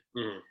dead,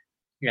 Mhm.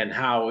 and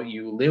how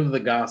you live the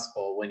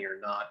gospel when you're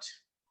not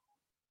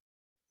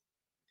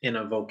in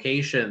a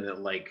vocation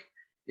that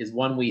is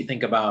one we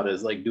think about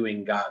as like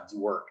doing God's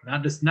work,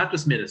 not just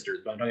ministers,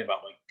 but I'm talking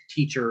about like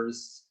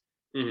teachers,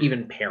 Mhm.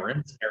 even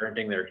parents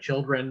parenting their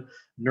children,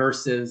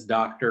 nurses,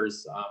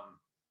 doctors,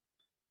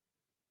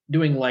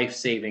 doing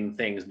life-saving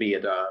things, be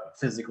it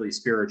physically,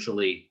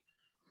 spiritually,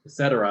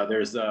 etc.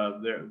 There's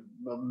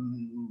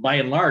by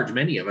and large,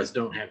 many of us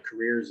don't have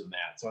careers in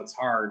that, so it's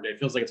hard. It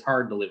feels like it's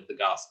hard to live the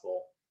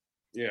gospel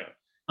Yeah.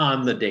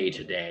 on the day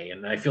to day,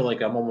 and I feel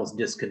like I'm almost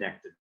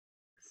disconnected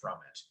from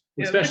it,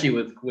 Yeah, especially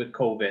with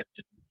COVID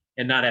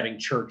and not having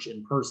church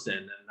in person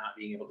and not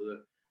being able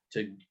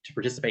to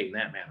participate in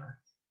that manner.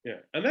 Yeah.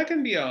 And that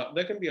can be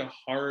a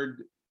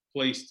hard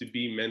place to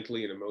be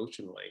mentally and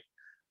emotionally.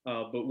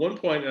 But one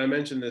point, and I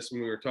mentioned this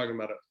when we were talking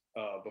about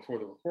it before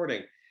the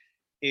recording,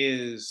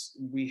 is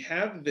we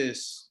have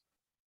this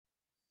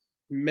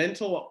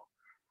mental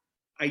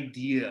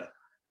idea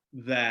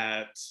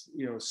that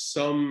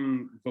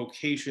some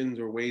vocations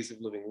or ways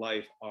of living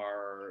life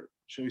are,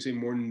 shall we say,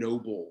 more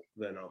noble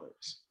than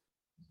others,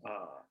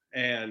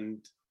 and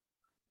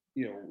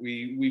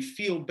we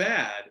feel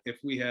bad if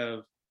we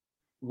have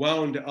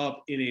wound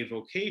up in a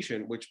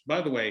vocation, which,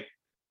 by the way,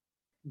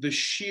 the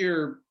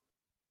sheer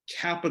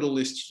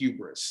capitalist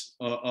hubris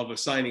of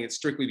assigning it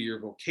strictly to your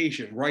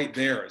vocation right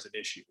there is an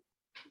issue,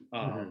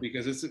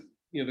 because it's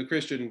the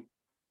Christian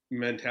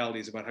mentality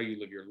is about how you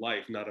live your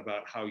life, not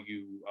about how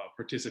you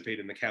participate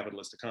in the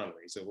capitalist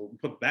economy. So we'll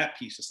put that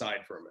piece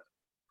aside for a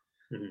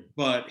minute.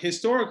 But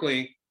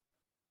historically,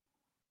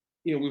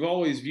 we've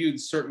always viewed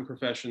certain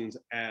professions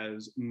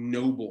as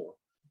noble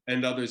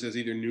and others as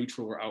either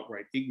neutral or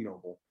outright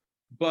ignoble.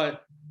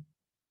 But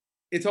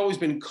it's always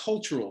been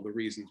cultural, the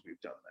reasons we've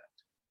done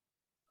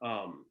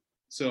that.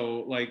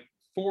 So, like,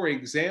 for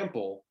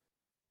example,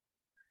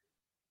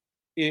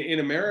 in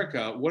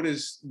America, what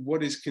is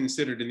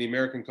considered in the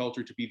American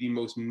culture to be the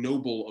most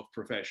noble of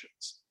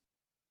professions?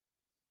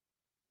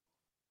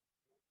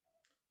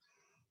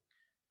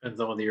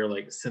 Depends on whether you're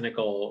like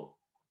cynical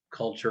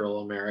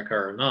cultural America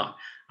or not.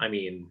 I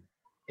mean,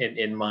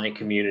 in my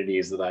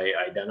communities that I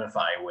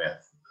identify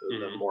with,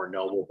 the more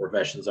noble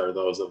professions are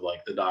those of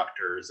like the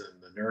doctors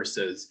and the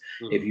nurses.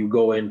 If you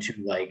go into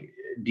like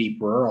deep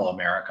rural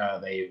America,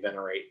 they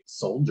venerate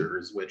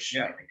soldiers, which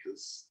I think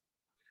is,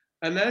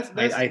 and that's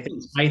I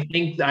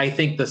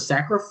think the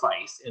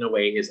sacrifice in a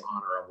way is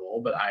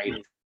honorable, but I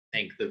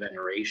think the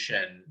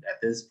veneration at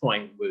this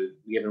point,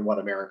 given what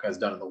America has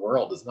done in the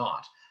world, is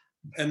not.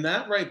 And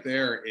that right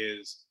there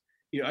is,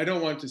 I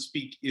don't want to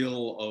speak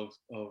ill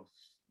of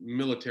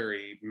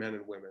military men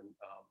and women,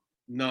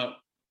 not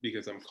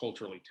because I'm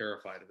culturally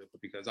terrified of it,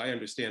 but because I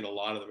understand a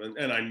lot of them,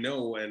 and I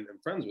know and am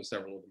friends with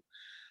several of them.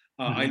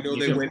 I know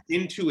they went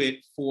into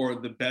it for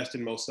the best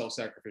and most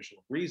self-sacrificial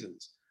of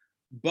reasons.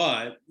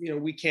 But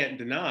we can't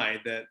deny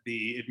that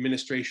the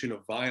administration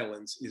of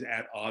violence is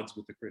at odds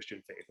with the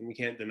Christian faith, and we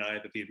can't deny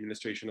that the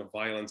administration of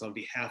violence on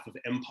behalf of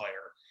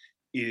empire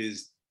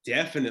is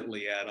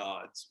definitely at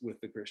odds with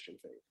the Christian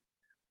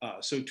faith.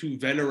 So to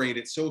venerate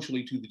it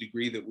socially to the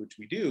degree that which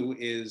we do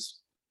is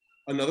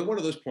another one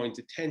of those points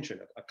of tension,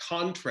 a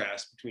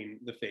contrast between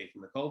the faith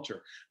and the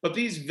culture. But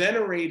these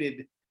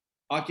venerated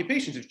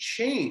occupations have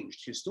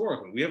changed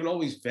historically. We haven't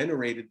always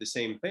venerated the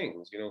same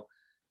things.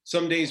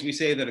 Some days we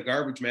say that a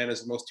garbage man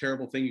is the most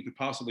terrible thing you could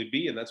possibly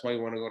be, and that's why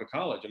you want to go to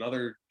college. And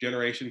other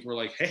generations were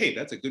like, hey,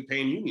 that's a good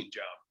paying union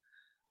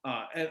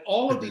job. And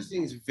all of these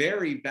things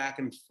vary back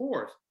and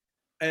forth.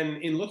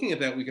 And in looking at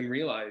that, we can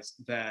realize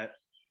that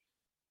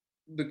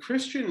the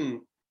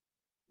Christian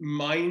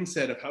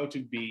mindset of how to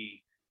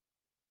be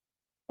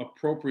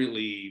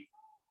appropriately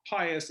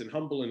pious and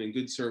humble and in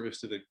good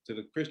service to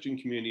the Christian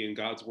community and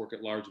God's work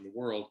at large in the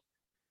world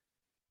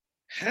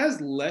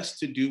has less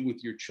to do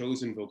with your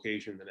chosen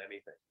vocation than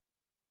anything.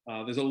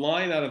 There's a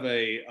line out of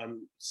a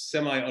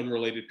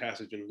semi-unrelated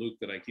passage in Luke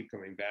that I keep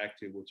coming back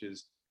to, which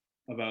is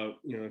about,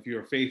 if you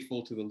are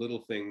faithful to the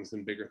little things,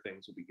 then bigger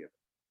things will be given.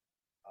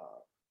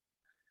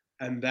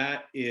 And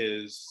that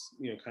is,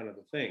 kind of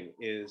the thing,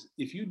 is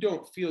if you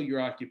don't feel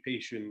your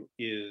occupation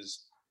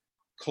is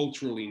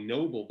culturally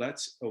noble,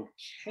 that's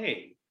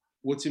okay.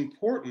 What's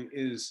important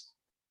is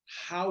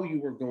how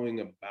you are going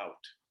about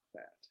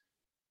that.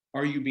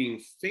 Are you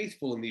being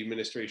faithful in the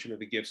administration of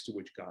the gifts to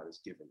which God has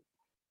given?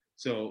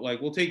 So, like,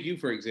 we'll take you,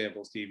 for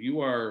example, Steve.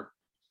 You're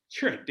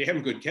a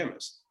damn good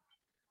chemist.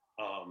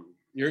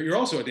 You're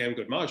also a damn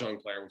good mahjong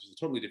player, which is a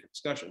totally different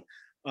discussion.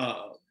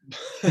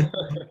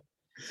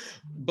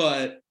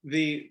 But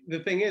the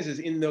thing is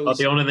in those. Well,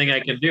 the only thing I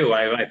can do,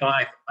 I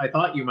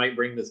thought you might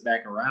bring this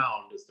back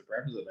around, just to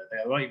preface it.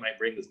 I thought you might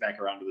bring this back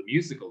around to the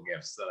musical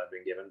gifts that I've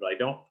been given, but I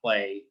don't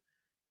play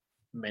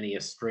many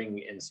a string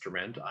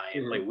instrument. I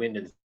play wind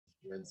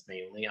instruments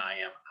mainly. I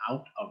am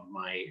out of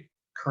my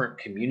current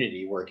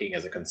community working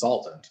as a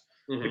consultant,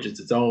 which is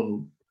its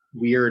own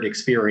weird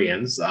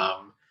experience.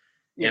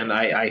 And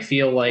I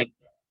feel like,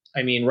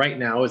 right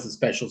now is a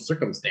special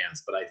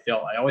circumstance, but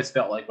I always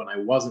felt like when I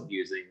wasn't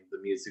using the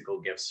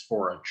musical gifts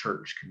for a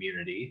church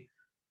community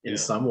in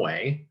some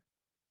way,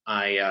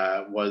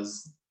 I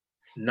was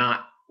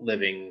not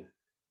living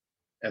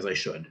as I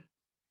should.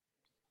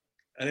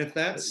 And if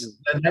that's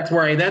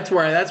where I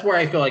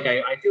feel like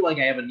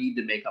I have a need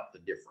to make up the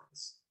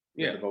difference.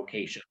 The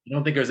vocation. I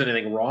don't think there's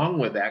anything wrong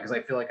with that, because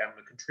I feel like I'm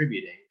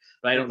contributing,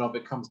 but I don't know if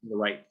it comes from the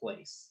right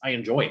place. I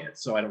enjoy it,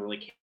 so I don't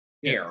really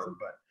care.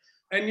 But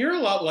and you're a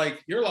lot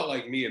like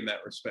me in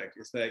that respect,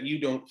 is that you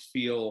don't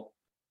feel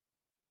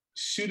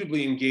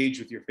suitably engaged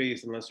with your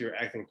faith unless you're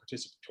acting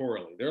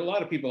participatorily. There are a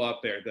lot of people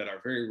out there that are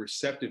very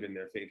receptive in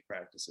their faith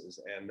practices,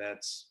 and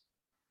that's,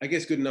 I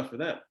guess, good enough for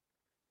them.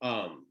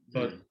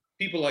 But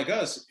people like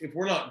us, if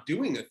we're not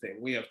doing a thing,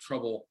 we have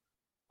trouble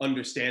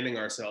understanding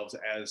ourselves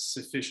as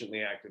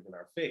sufficiently active in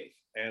our faith.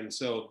 And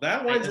so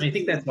that one, I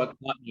think that's what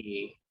caught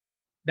me.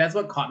 That's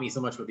what caught me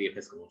so much with the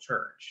Episcopal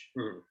Church,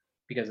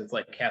 because it's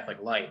like Catholic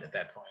light at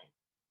that point.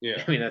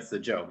 Yeah. I mean, that's the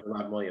joke, the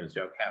Robin Williams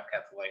joke, half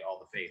Catholic, all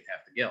the faith,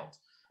 half the guilt.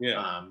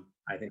 Yeah.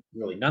 I think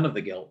really none of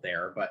the guilt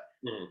there, but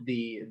Mhm.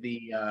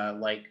 the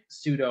like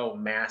pseudo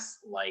mass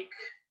like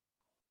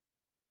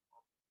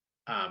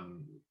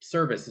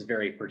service is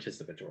very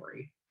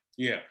participatory.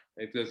 Yeah.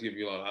 It does give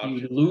you a lot of You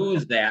options.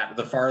 lose that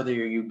the farther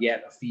you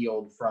get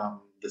afield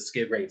from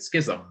the great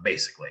schism,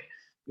 basically.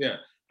 Yeah.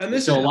 And There's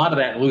this still is a lot of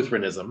that in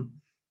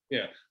Lutheranism.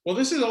 Yeah. Well,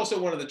 this is also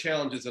one of the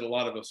challenges that a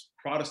lot of us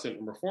Protestant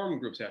and Reformed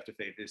groups have to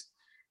face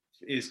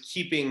is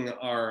keeping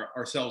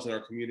ourselves and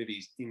our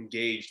communities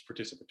engaged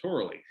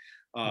participatorily,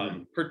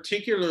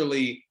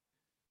 particularly.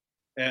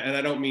 And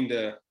I don't mean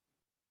to.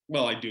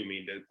 Well, I do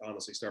mean to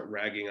honestly start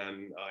ragging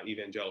on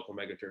evangelical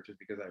megachurches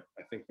because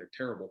I think they're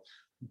terrible.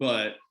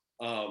 But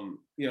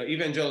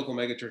evangelical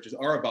megachurches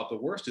are about the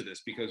worst of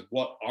this because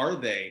what are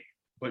they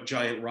but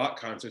giant rock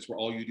concerts where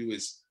all you do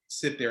is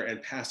sit there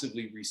and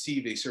passively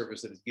receive a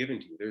service that is given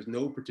to you. There's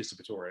no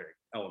participatory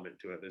element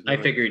to it. I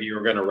figured you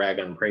were going to rag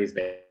on praise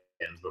bands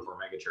before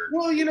megachurch.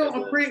 Well,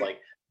 it's like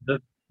the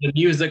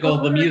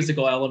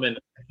musical element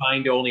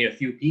confined to only a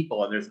few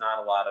people, and there's not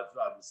a lot of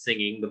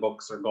singing. The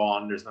books are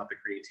gone. There's not the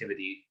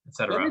creativity,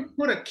 etc. Let me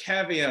put a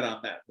caveat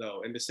on that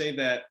though, and to say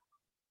that,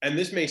 and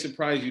this may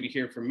surprise you to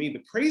hear from me,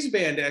 the praise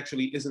band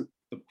actually isn't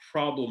the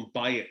problem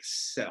by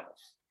itself.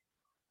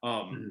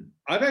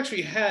 I've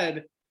actually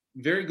had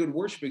very good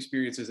worship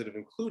experiences that have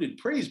included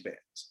praise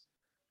bands,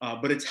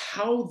 but it's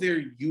how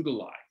they're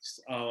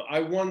utilized.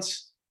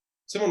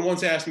 Someone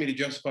once asked me to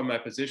justify my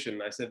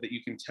position. I said that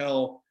you can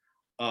tell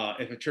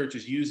if a church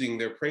is using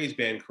their praise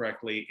band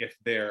correctly if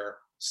they're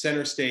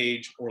center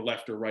stage or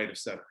left or right of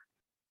center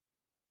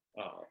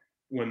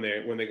when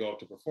they go up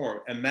to perform,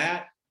 and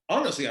that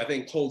honestly I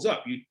think holds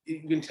up.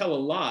 You can tell a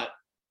lot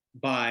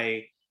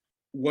by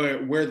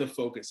where the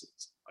focus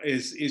is.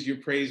 Is your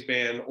praise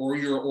band or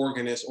your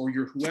organist or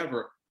your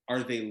whoever,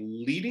 are they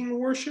leading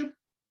worship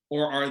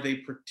or are they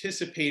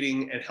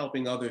participating and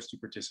helping others to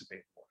participate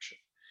in worship?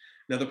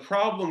 Now, the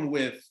problem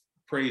with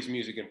praise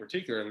music in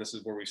particular, and this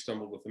is where we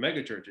stumbled with the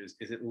megachurches,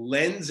 is it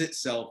lends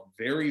itself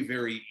very,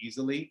 very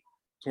easily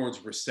towards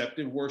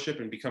receptive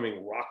worship and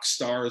becoming rock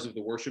stars of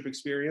the worship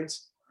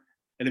experience.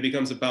 And it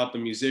becomes about the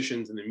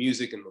musicians and the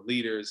music and the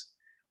leaders.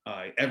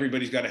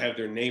 Everybody's got to have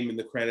their name in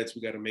the credits.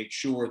 We got to make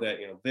sure that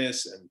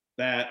this and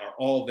that are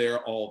all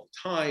there all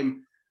the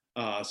time,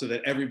 so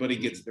that everybody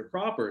gets their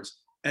propers.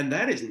 And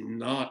that is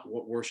not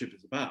what worship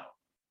is about.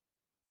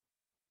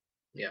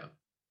 Yeah.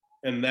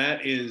 And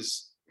that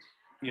is,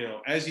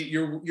 as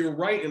you're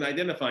right in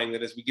identifying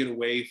that as we get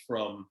away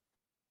from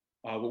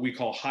what we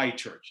call high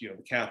church,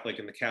 the Catholic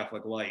and the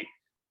Catholic light,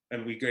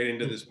 and we get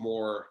into this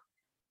more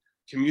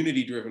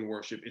community-driven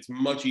worship, it's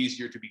much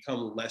easier to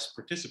become less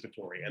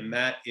participatory, and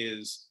that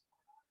is.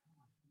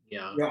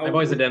 Yeah, I've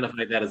always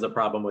identified that as a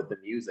problem with the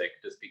music,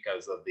 just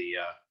because of the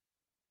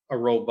a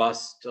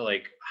robust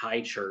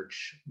high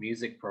church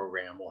music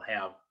program will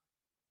have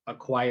a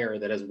choir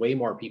that has way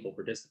more people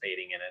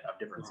participating in it of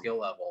different skill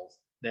levels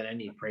than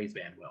any praise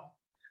band will.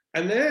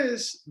 And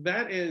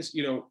that is,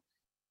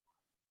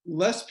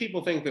 less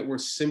people think that we're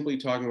simply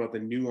talking about the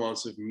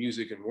nuance of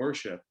music and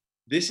worship.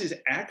 This is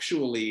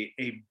actually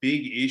a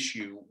big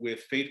issue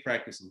with faith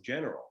practice in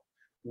general,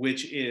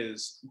 which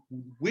is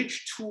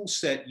which tool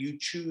set you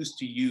choose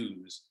to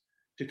use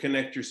to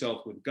connect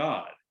yourself with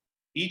God.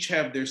 Each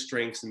have their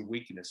strengths and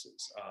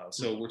weaknesses.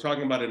 So we're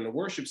talking about it in a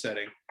worship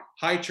setting.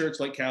 High church,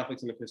 like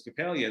Catholics and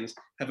Episcopalians,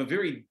 have a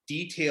very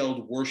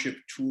detailed worship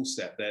tool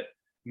set that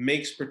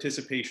makes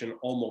participation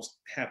almost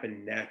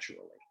happen naturally.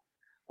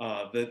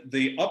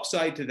 The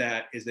upside to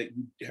that is that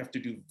you have to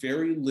do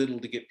very little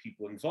to get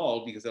people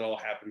involved because it all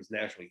happens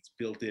naturally. It's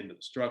built into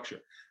the structure.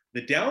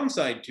 The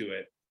downside to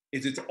it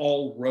is it's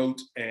all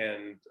rote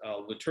and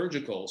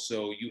liturgical,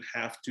 so you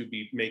have to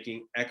be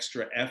making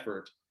extra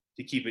effort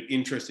to keep it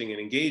interesting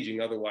and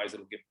engaging, otherwise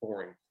it'll get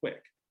boring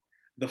quick.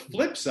 The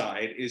flip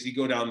side is you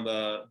go down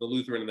the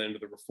Lutheran and then to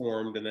the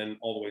Reformed and then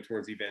all the way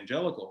towards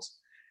evangelicals,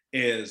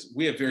 is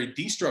we have very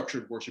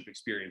destructured worship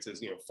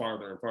experiences,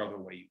 farther and farther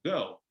away you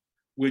go,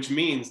 which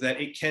means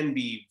that it can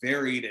be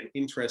varied and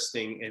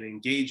interesting and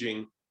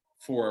engaging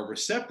for a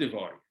receptive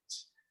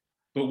audience,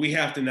 but we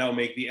have to now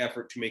make the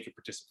effort to make it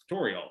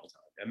participatory all the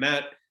time. And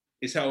that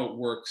is how it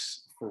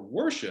works for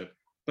worship.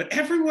 But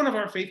every one of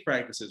our faith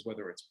practices,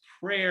 whether it's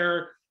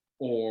prayer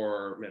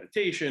or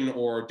meditation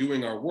or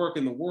doing our work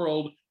in the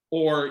world,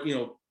 or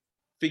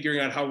figuring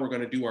out how we're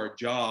going to do our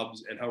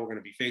jobs and how we're going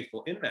to be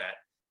faithful in that,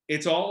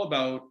 it's all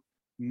about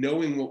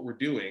knowing what we're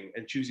doing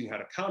and choosing how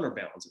to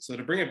counterbalance it. So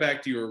to bring it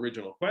back to your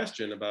original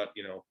question about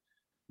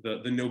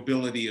the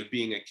nobility of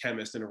being a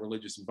chemist in a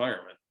religious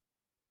environment,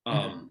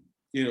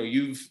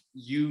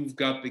 you've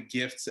got the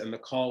gifts and the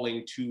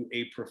calling to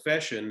a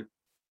profession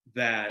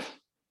that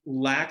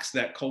lacks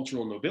that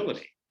cultural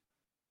nobility,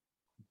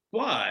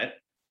 but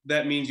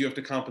that means you have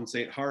to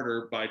compensate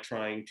harder by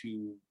trying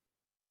to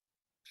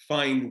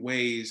find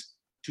ways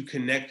to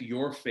connect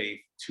your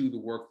faith to the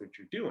work that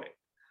you're doing.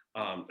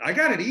 I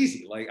got it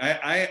easy. Like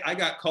I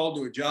got called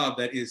to a job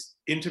that is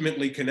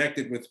intimately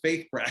connected with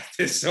faith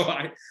practice. So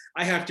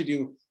I have to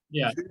do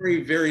Yeah.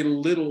 very, very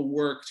little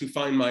work to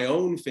find my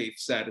own faith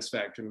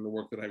satisfaction in the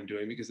work that I'm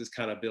doing because it's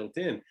kind of built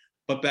in.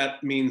 But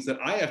that means that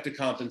I have to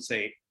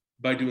compensate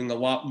by doing a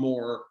lot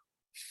more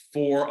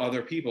for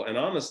other people. And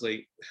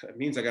honestly, it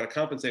means I got to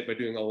compensate by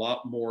doing a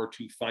lot more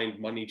to find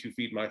money to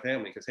feed my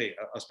family because, hey,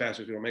 us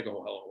pastors, we don't make a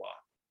whole hell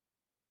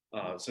of a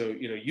lot. So,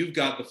 you've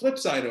got the flip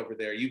side over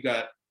there. You've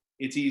got,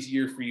 it's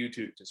easier for you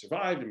to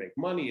survive, to make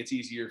money. It's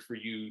easier for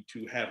you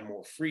to have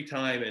more free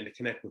time and to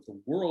connect with the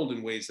world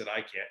in ways that I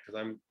can't,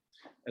 because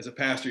as a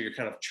pastor, you're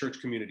kind of church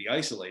community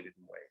isolated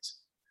in ways.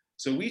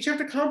 So we each have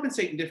to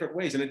compensate in different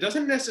ways. And it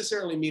doesn't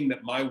necessarily mean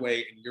that my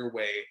way and your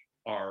way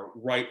are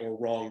right or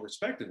wrong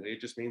respectively.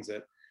 It just means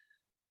that,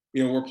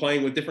 we're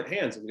playing with different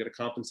hands and we got to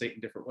compensate in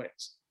different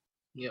ways.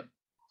 Yep.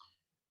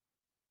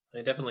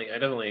 I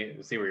definitely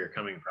see where you're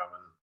coming from.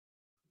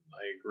 And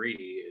I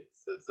agree.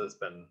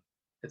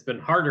 It's been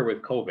harder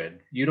with COVID.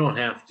 You don't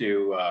have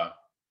to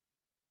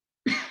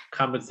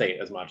compensate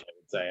as much, I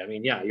would say. I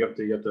mean, yeah, you have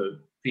to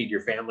feed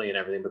your family and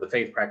everything, but the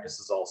faith practice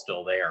is all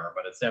still there.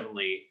 But it's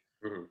definitely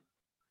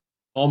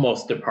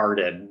almost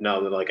departed now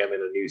that like I'm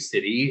in a new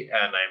city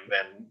and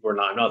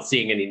I'm not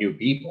seeing any new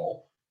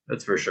people.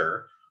 That's for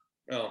sure.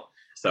 Well,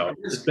 so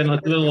it's been a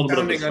little bit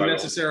of a struggle.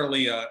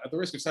 Unnecessarily, at the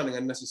risk of sounding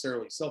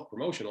unnecessarily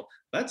self-promotional,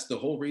 that's the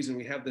whole reason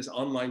we have this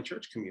online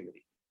church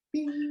community.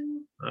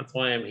 Bing. That's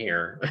why I'm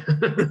here.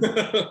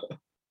 To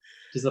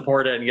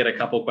support it and get a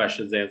couple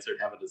questions answered,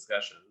 have a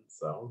discussion.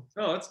 So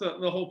no, that's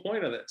the whole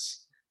point of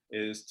this,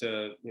 is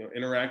to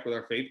interact with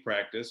our faith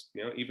practice.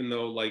 Even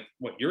though like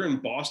you're in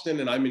Boston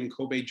and I'm in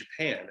Kobe,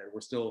 Japan, and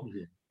we're still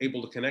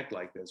able to connect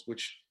like this,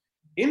 which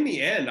in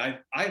the end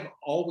I've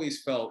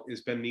always felt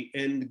has been the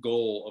end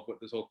goal of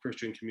what this whole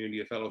Christian community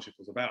of fellowship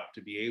was about,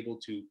 to be able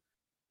to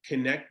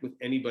connect with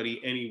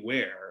anybody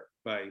anywhere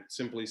by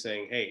simply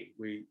saying, hey,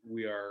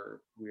 we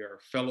are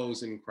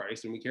fellows in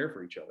Christ and we care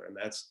for each other. And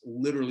that's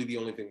literally the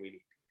only thing we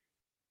need.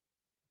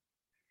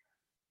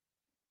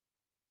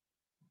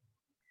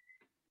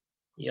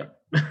 Yep.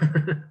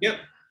 Yep.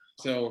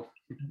 So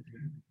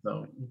I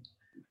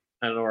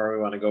don't know where we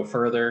want to go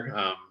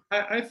further.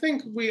 I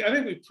think we've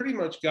pretty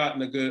much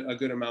gotten a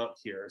good amount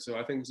here. So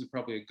I think this is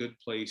probably a good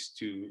place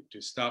to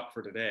stop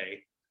for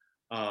today.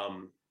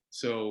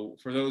 So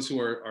for those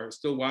who are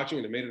still watching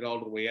and have made it all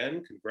to the way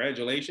in,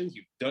 congratulations,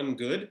 you've done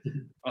good.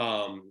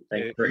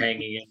 Thanks for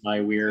hanging in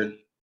my weird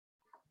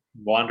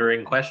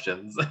wandering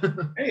questions.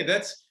 Hey,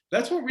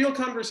 that's what real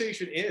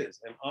conversation is.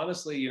 And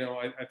honestly,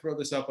 I throw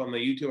this up on the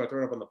YouTube, I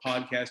throw it up on the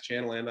podcast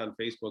channel and on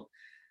Facebook.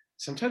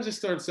 Sometimes this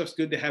sort of stuff's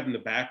good to have in the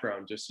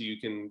background just so you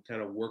can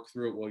kind of work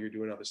through it while you're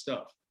doing other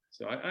stuff.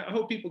 So I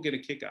hope people get a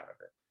kick out of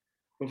it.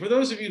 But for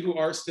those of you who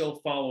are still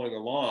following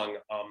along,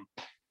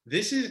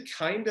 this is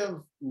kind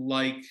of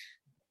like,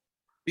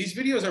 these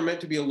videos are meant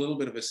to be a little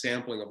bit of a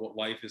sampling of what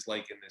life is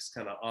like in this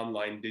kind of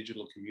online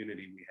digital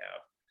community we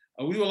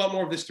have. We do a lot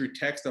more of this through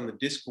text on the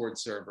Discord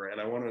server,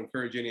 and I want to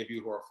encourage any of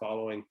you who are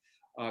following,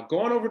 go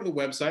on over to the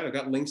website. I've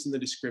got links in the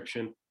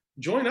description.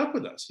 Join up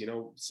with us.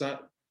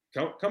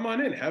 Come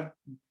on in,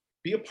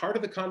 be a part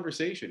of the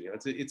conversation.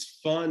 It's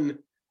fun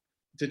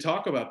to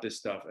talk about this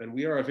stuff, and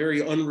we are a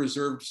very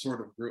unreserved sort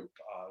of group.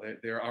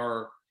 There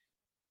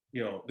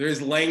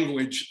is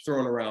language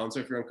thrown around, so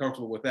if you're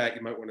uncomfortable with that,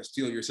 you might want to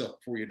steel yourself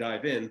before you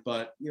dive in.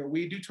 But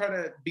we do try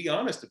to be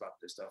honest about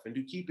this stuff and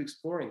do keep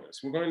exploring this.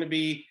 We're going to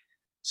be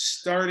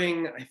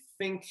starting, I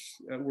think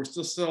we're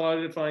still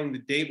solidifying the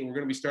date, but we're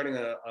going to be starting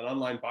an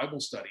online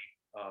Bible study,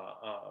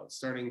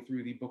 starting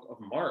through the book of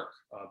Mark,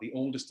 the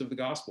oldest of the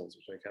Gospels,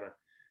 which I kind of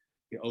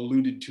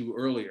alluded to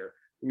earlier.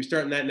 We're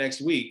starting that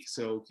next week,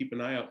 so keep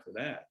an eye out for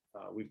that.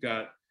 We've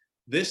got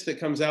this that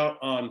comes out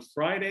on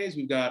Fridays.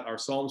 We've got our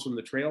Psalms from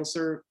the Trail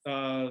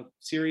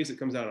series that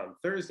comes out on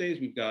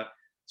Thursdays. We've got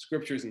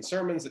scriptures and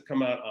sermons that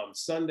come out on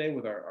Sunday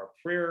with our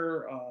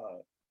prayer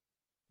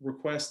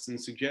requests and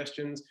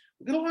suggestions.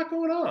 We've got a lot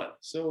going on,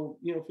 so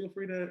feel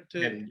free to.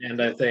 And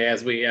I say,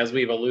 as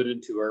we've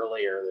alluded to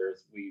earlier,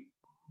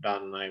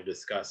 Don and I have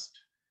discussed.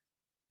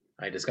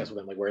 I discussed with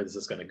them like, where is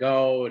this going to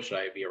go? Should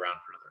I be around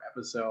for another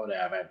episode?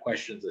 If I have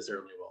questions, I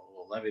certainly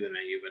will levy them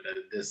at you. But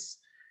this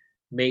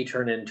may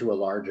turn into a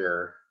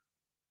larger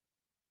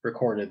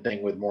recorded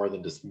thing with more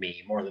than just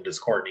me, more than just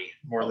Courtney,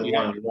 more than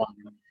one-on-one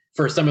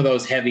for some of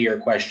those heavier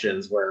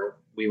questions where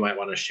we might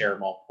want to share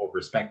multiple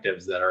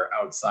perspectives that are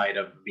outside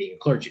of being a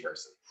clergy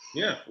person.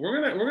 Yeah,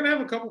 we're gonna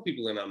have a couple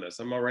people in on this.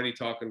 I'm already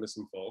talking to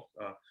some folk.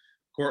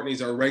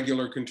 Courtney's our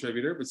regular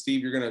contributor, but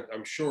Steve, you're gonna,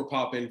 I'm sure,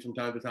 pop in from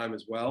time to time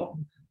as well.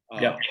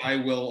 I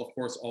will, of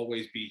course,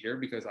 always be here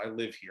because I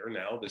live here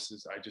now.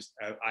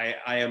 I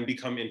am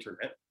become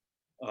internet.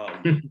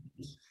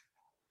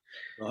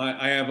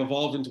 I have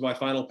evolved into my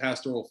final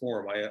pastoral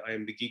form. I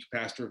am the geek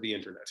pastor of the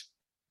internet.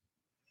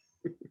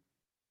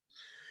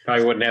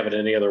 Probably wouldn't have it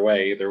any other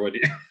way either, would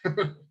you?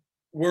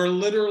 We're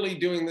literally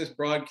doing this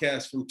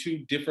broadcast from two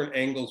different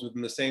angles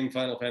within the same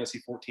Final Fantasy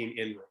 14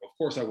 in-room. Of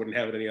course, I wouldn't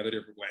have it any other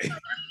different way.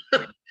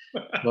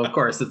 Well, of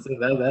course, that's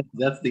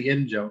the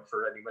in joke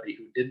for anybody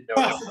who didn't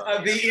know.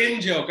 The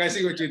in joke. I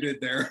see what you did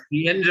there.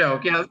 The in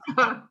joke, yes.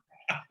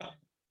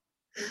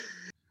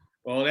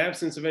 Well, in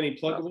absence of any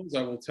pluggables,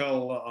 I will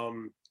tell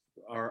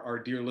our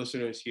dear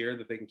listeners here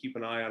that they can keep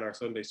an eye on our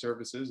Sunday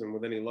services, and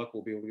with any luck,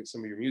 we'll be able to get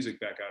some of your music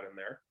back out in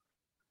there.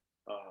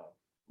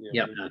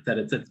 Yeah, that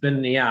it's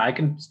been, yeah, I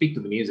can speak to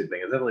the music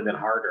thing. It's definitely been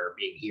harder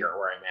being here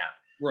where I'm at.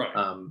 Right.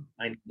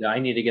 I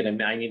need to get a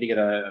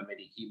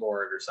MIDI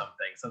keyboard or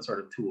something, some sort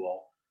of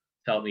tool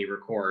to help me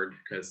record,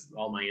 because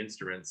all my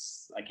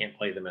instruments, I can't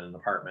play them in an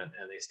apartment,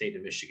 and they stayed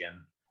in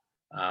Michigan.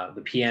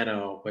 The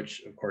piano,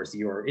 which of course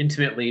you are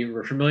intimately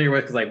familiar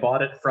with because I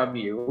bought it from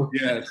you.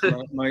 Yes,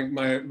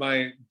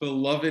 my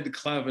beloved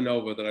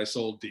Clavinova that I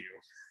sold to you.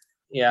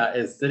 Yeah,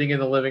 is sitting in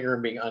the living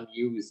room being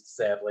unused,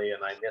 sadly,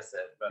 and I miss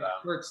it. But It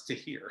hurts to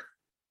hear.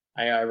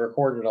 I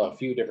recorded a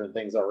few different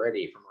things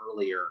already from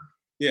earlier.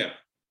 Yeah,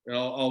 and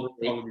I'll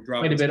probably be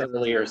dropping quite a bit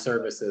earlier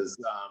services,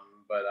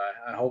 but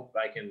I hope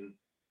I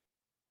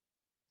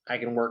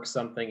can work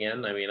something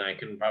in. I mean, I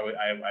can probably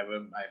I'm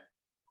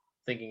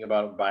thinking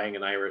about buying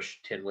an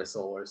Irish tin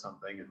whistle or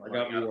something. And I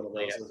got me one of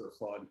those. Those are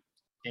fun.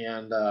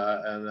 And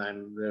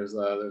then there's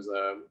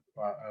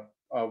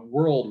a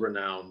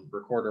world-renowned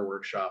recorder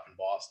workshop in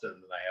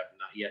Boston that I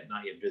have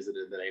not yet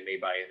visited, that I may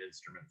buy an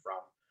instrument from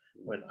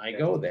when I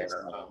go there.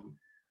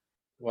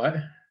 What?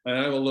 And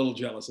I'm a little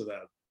jealous of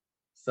that.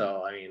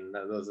 So I mean,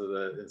 those are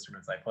the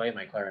instruments I play.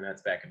 My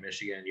clarinet's back in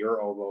Michigan.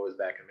 Your oboe is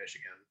back in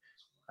Michigan,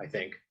 I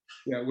think.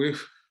 Yeah,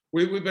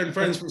 we've been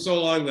friends for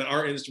so long that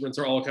our instruments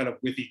are all kind of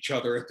with each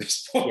other at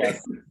this point.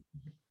 Yes.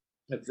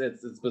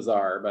 It's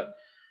bizarre, but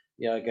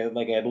yeah,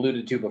 like I had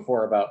alluded to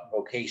before about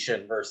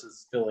vocation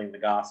versus filling the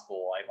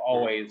gospel. I've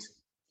always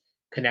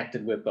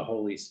connected with the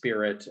Holy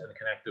Spirit and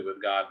connected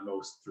with God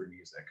most through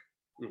music.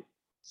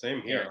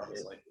 Same here,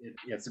 honestly.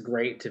 It's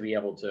great to be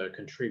able to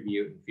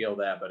contribute and feel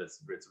that, but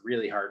it's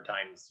really hard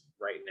times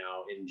right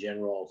now in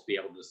general to be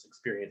able to just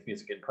experience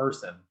music in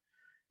person.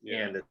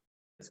 Yeah. And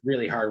it's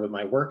really hard with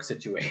my work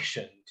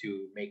situation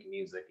to make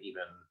music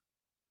even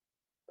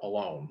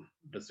alone,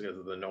 just because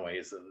of the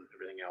noise and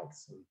everything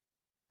else and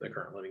the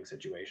current living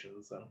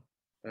situation. So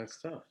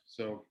that's tough.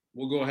 So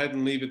we'll go ahead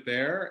and leave it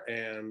there.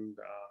 And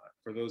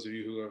for those of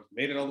you who have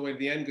made it all the way to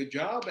the end, good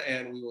job.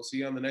 And we will see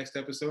you on the next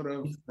episode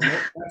of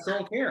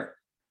Pastoral Care.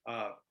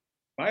 Bye,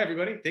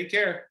 everybody. Take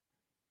care.